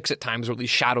number 6 at times, or at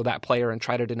least shadow that player and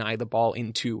try to deny the ball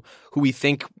into who we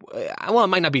think, well, it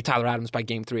might not be Tyler Adams by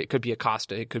game 3. It could be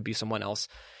Acosta. It could be someone else.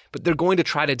 But they're going to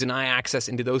try to deny access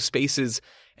into those spaces,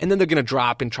 and then they're going to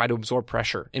drop and try to absorb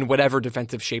pressure in whatever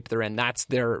defensive shape they're in. That's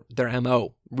their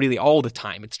MO, really, all the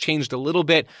time. It's changed a little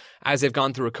bit as they've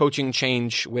gone through a coaching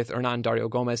change with Hernan Dario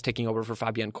Gomez taking over for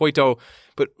Fabian Coito,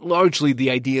 but largely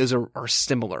the ideas are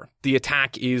similar. The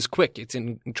attack is quick. It's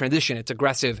in transition. It's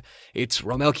aggressive. It's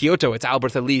Romel Quioto. It's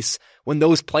Albert Ellis. When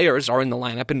those players are in the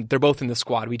lineup, and they're both in the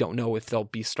squad, we don't know if they'll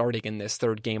be starting in this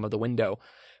third game of the window.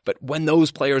 But when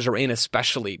those players are in,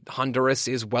 especially, Honduras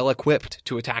is well-equipped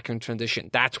to attack in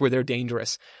transition. That's where they're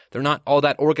dangerous. They're not all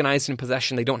that organized in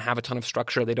possession. They don't have a ton of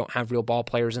structure. They don't have real ball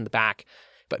players in the back.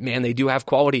 But man, they do have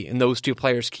quality in those two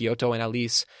players, Quioto and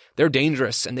Ellis. They're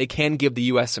dangerous, and they can give the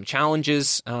U.S. some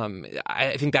challenges.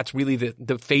 I think that's really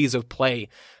the phase of play.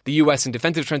 The U.S. in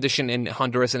defensive transition and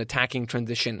Honduras in attacking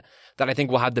transition that I think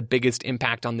will have the biggest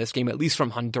impact on this game, at least from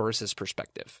Honduras'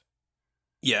 perspective.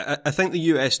 Yeah, I think the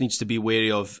US needs to be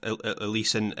wary of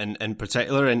Elise in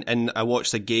particular. And I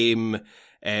watched the game,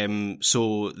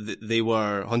 so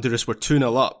Honduras were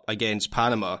 2-0 up against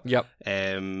Panama. Yep.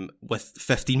 With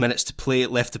 15 minutes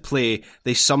left to play.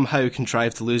 They somehow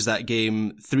contrived to lose that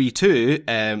game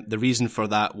 3-2. The reason for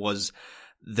that was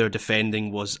their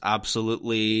defending was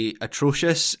absolutely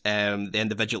atrocious. The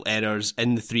individual errors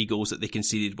in the 3 goals that they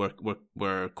conceded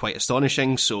were quite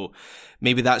astonishing. So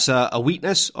maybe that's a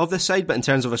weakness of this side, but in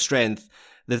terms of a strength,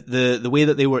 the way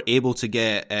that they were able to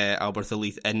get Albert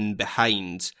Ellis in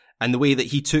behind And the way that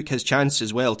he took his chance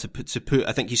as well to put,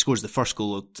 I think he scores the first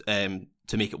goal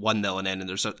to make it 1-0, and then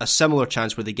there's a similar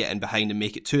chance where they get in behind and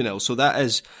make it 2-0. So that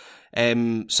is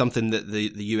something that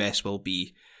the US will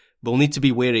need to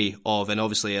be wary of. And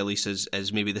obviously Elise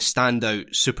is maybe the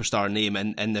standout superstar name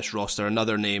in this roster.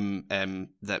 Another name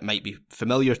that might be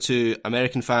familiar to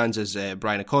American fans is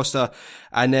Brian Acosta,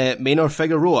 and Maynor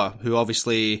Figueroa, who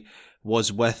obviously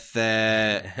was with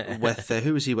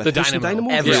who was he with? The Houston Dynamo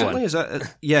recently? Is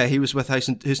that, yeah, he was with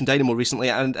Houston Dynamo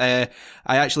recently, and I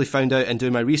actually found out in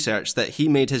doing my research that he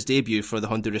made his debut for the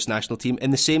Honduras national team in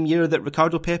the same year that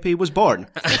Ricardo Pepi was born.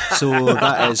 So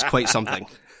that is quite something.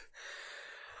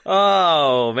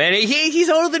 Oh man, he's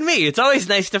older than me. It's always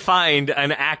nice to find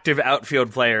an active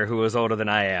outfield player who is older than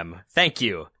I am. Thank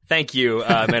you,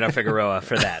 Maynor Figueroa,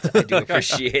 for that. I do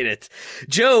appreciate it.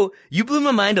 Joe, you blew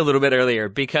my mind a little bit earlier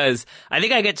because I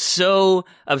think I get so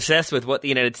obsessed with what the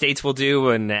United States will do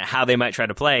and how they might try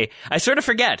to play. I sort of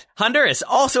forget. Honduras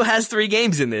also has 3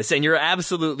 games in this, and you're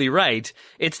absolutely right.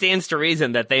 It stands to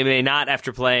reason that they may not,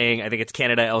 after playing, I think it's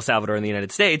Canada, El Salvador, and the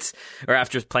United States, or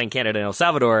after playing Canada and El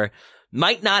Salvador,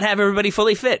 might not have everybody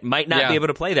fully fit, might not be able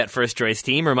to play that first choice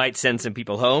team, or might send some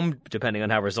people home, depending on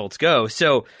how results go.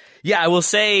 So, yeah, I will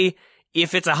say,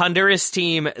 if it's a Honduras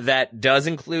team that does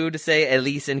include, say,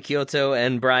 Elise and Kyoto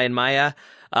and Brian Maya,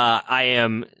 I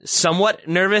am somewhat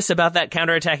nervous about that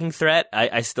counterattacking threat.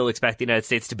 I still expect the United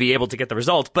States to be able to get the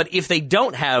result. But if they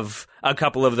don't have a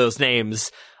couple of those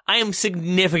names, I am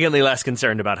significantly less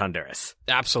concerned about Honduras.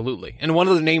 Absolutely. And one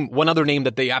other name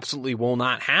that they absolutely will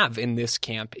not have in this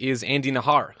camp is Andy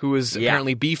Najar, who is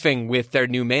apparently beefing with their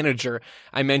new manager.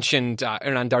 I mentioned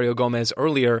Hernan Dario Gomez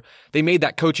earlier. They made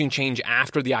that coaching change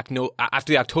after the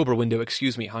October window,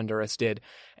 Honduras did.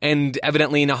 And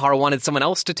evidently Najar wanted someone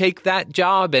else to take that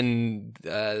job, and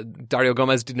Dario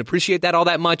Gomez didn't appreciate that all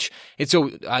that much. And so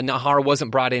Najar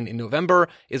wasn't brought in November,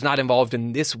 is not involved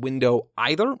in this window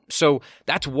either. So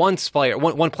that's one player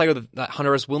that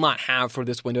Honduras will not have for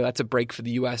this window. That's a break for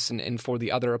the U.S. and for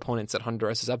the other opponents that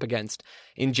Honduras is up against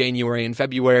in January and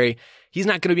February. He's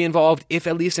not going to be involved. If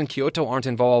Elise and Kyoto aren't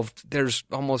involved, there's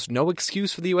almost no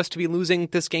excuse for the U.S. to be losing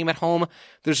this game at home.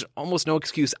 There's almost no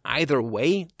excuse either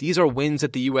way. These are wins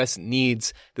that the U.S.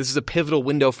 needs. This is a pivotal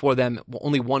window for them.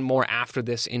 Only one more after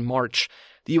this in March.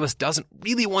 The U.S. doesn't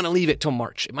really want to leave it till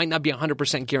March. It might not be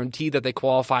 100% guaranteed that they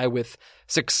qualify with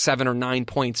 6, 7, or 9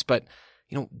 points, but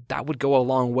that would go a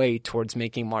long way towards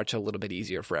making March a little bit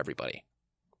easier for everybody.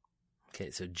 Okay,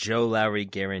 so Joe Lowry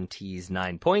guarantees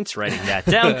 9 points, writing that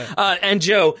down. And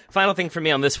Joe, final thing for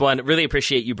me on this one, really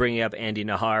appreciate you bringing up Andy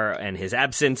Najar and his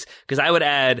absence, because I would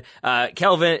add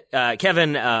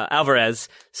Kevin Alvarez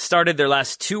started their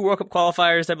last 2 World Cup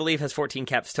qualifiers, I believe, has 14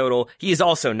 caps total. He is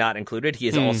also not included. He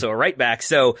is also a right back.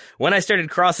 So when I started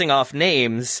crossing off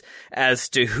names as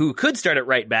to who could start at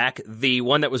right back, the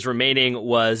one that was remaining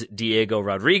was Diego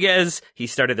Rodriguez. He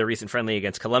started the recent friendly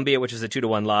against Colombia, which was a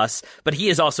 2-1 loss, but he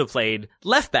has also played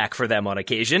left back for them on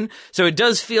occasion. So it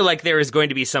does feel like there is going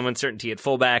to be some uncertainty at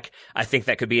fullback. I think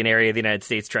that could be an area the United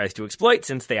States tries to exploit,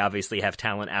 since they obviously have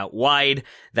talent out wide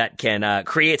that can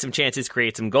create some chances,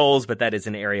 create some goals, but that is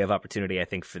an area of opportunity, I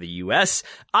think, for the U.S.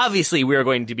 Obviously, we're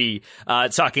going to be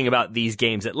talking about these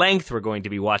games at length. We're going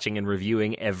to be watching and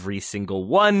reviewing every single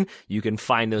one. You can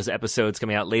find those episodes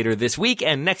coming out later this week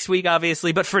and next week,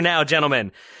 obviously. But for now,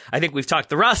 gentlemen, I think we've talked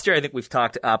the roster. I think we've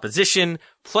talked opposition.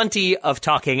 Plenty of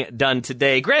talking done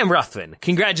today. Graham Ruthven,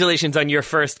 congratulations on your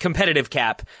first competitive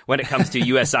cap when it comes to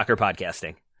U.S. soccer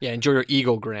podcasting. Yeah, enjoy your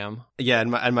eagle, Graham. Yeah, and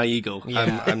my eagle.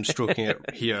 Yeah. I'm stroking it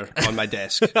here on my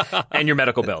desk. And your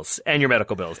medical bills.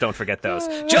 Don't forget those.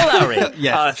 Joe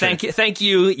Lowry. Thank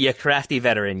you, you crafty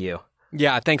veteran, you.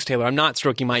 Yeah, thanks, Taylor. I'm not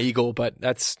stroking my eagle, but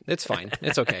it's fine.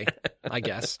 It's okay, I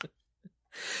guess.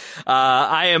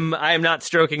 I am not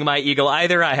stroking my eagle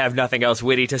either. I have nothing else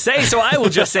witty to say, so I will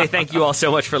just say thank you all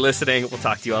so much for listening. We'll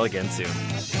talk to you all again soon.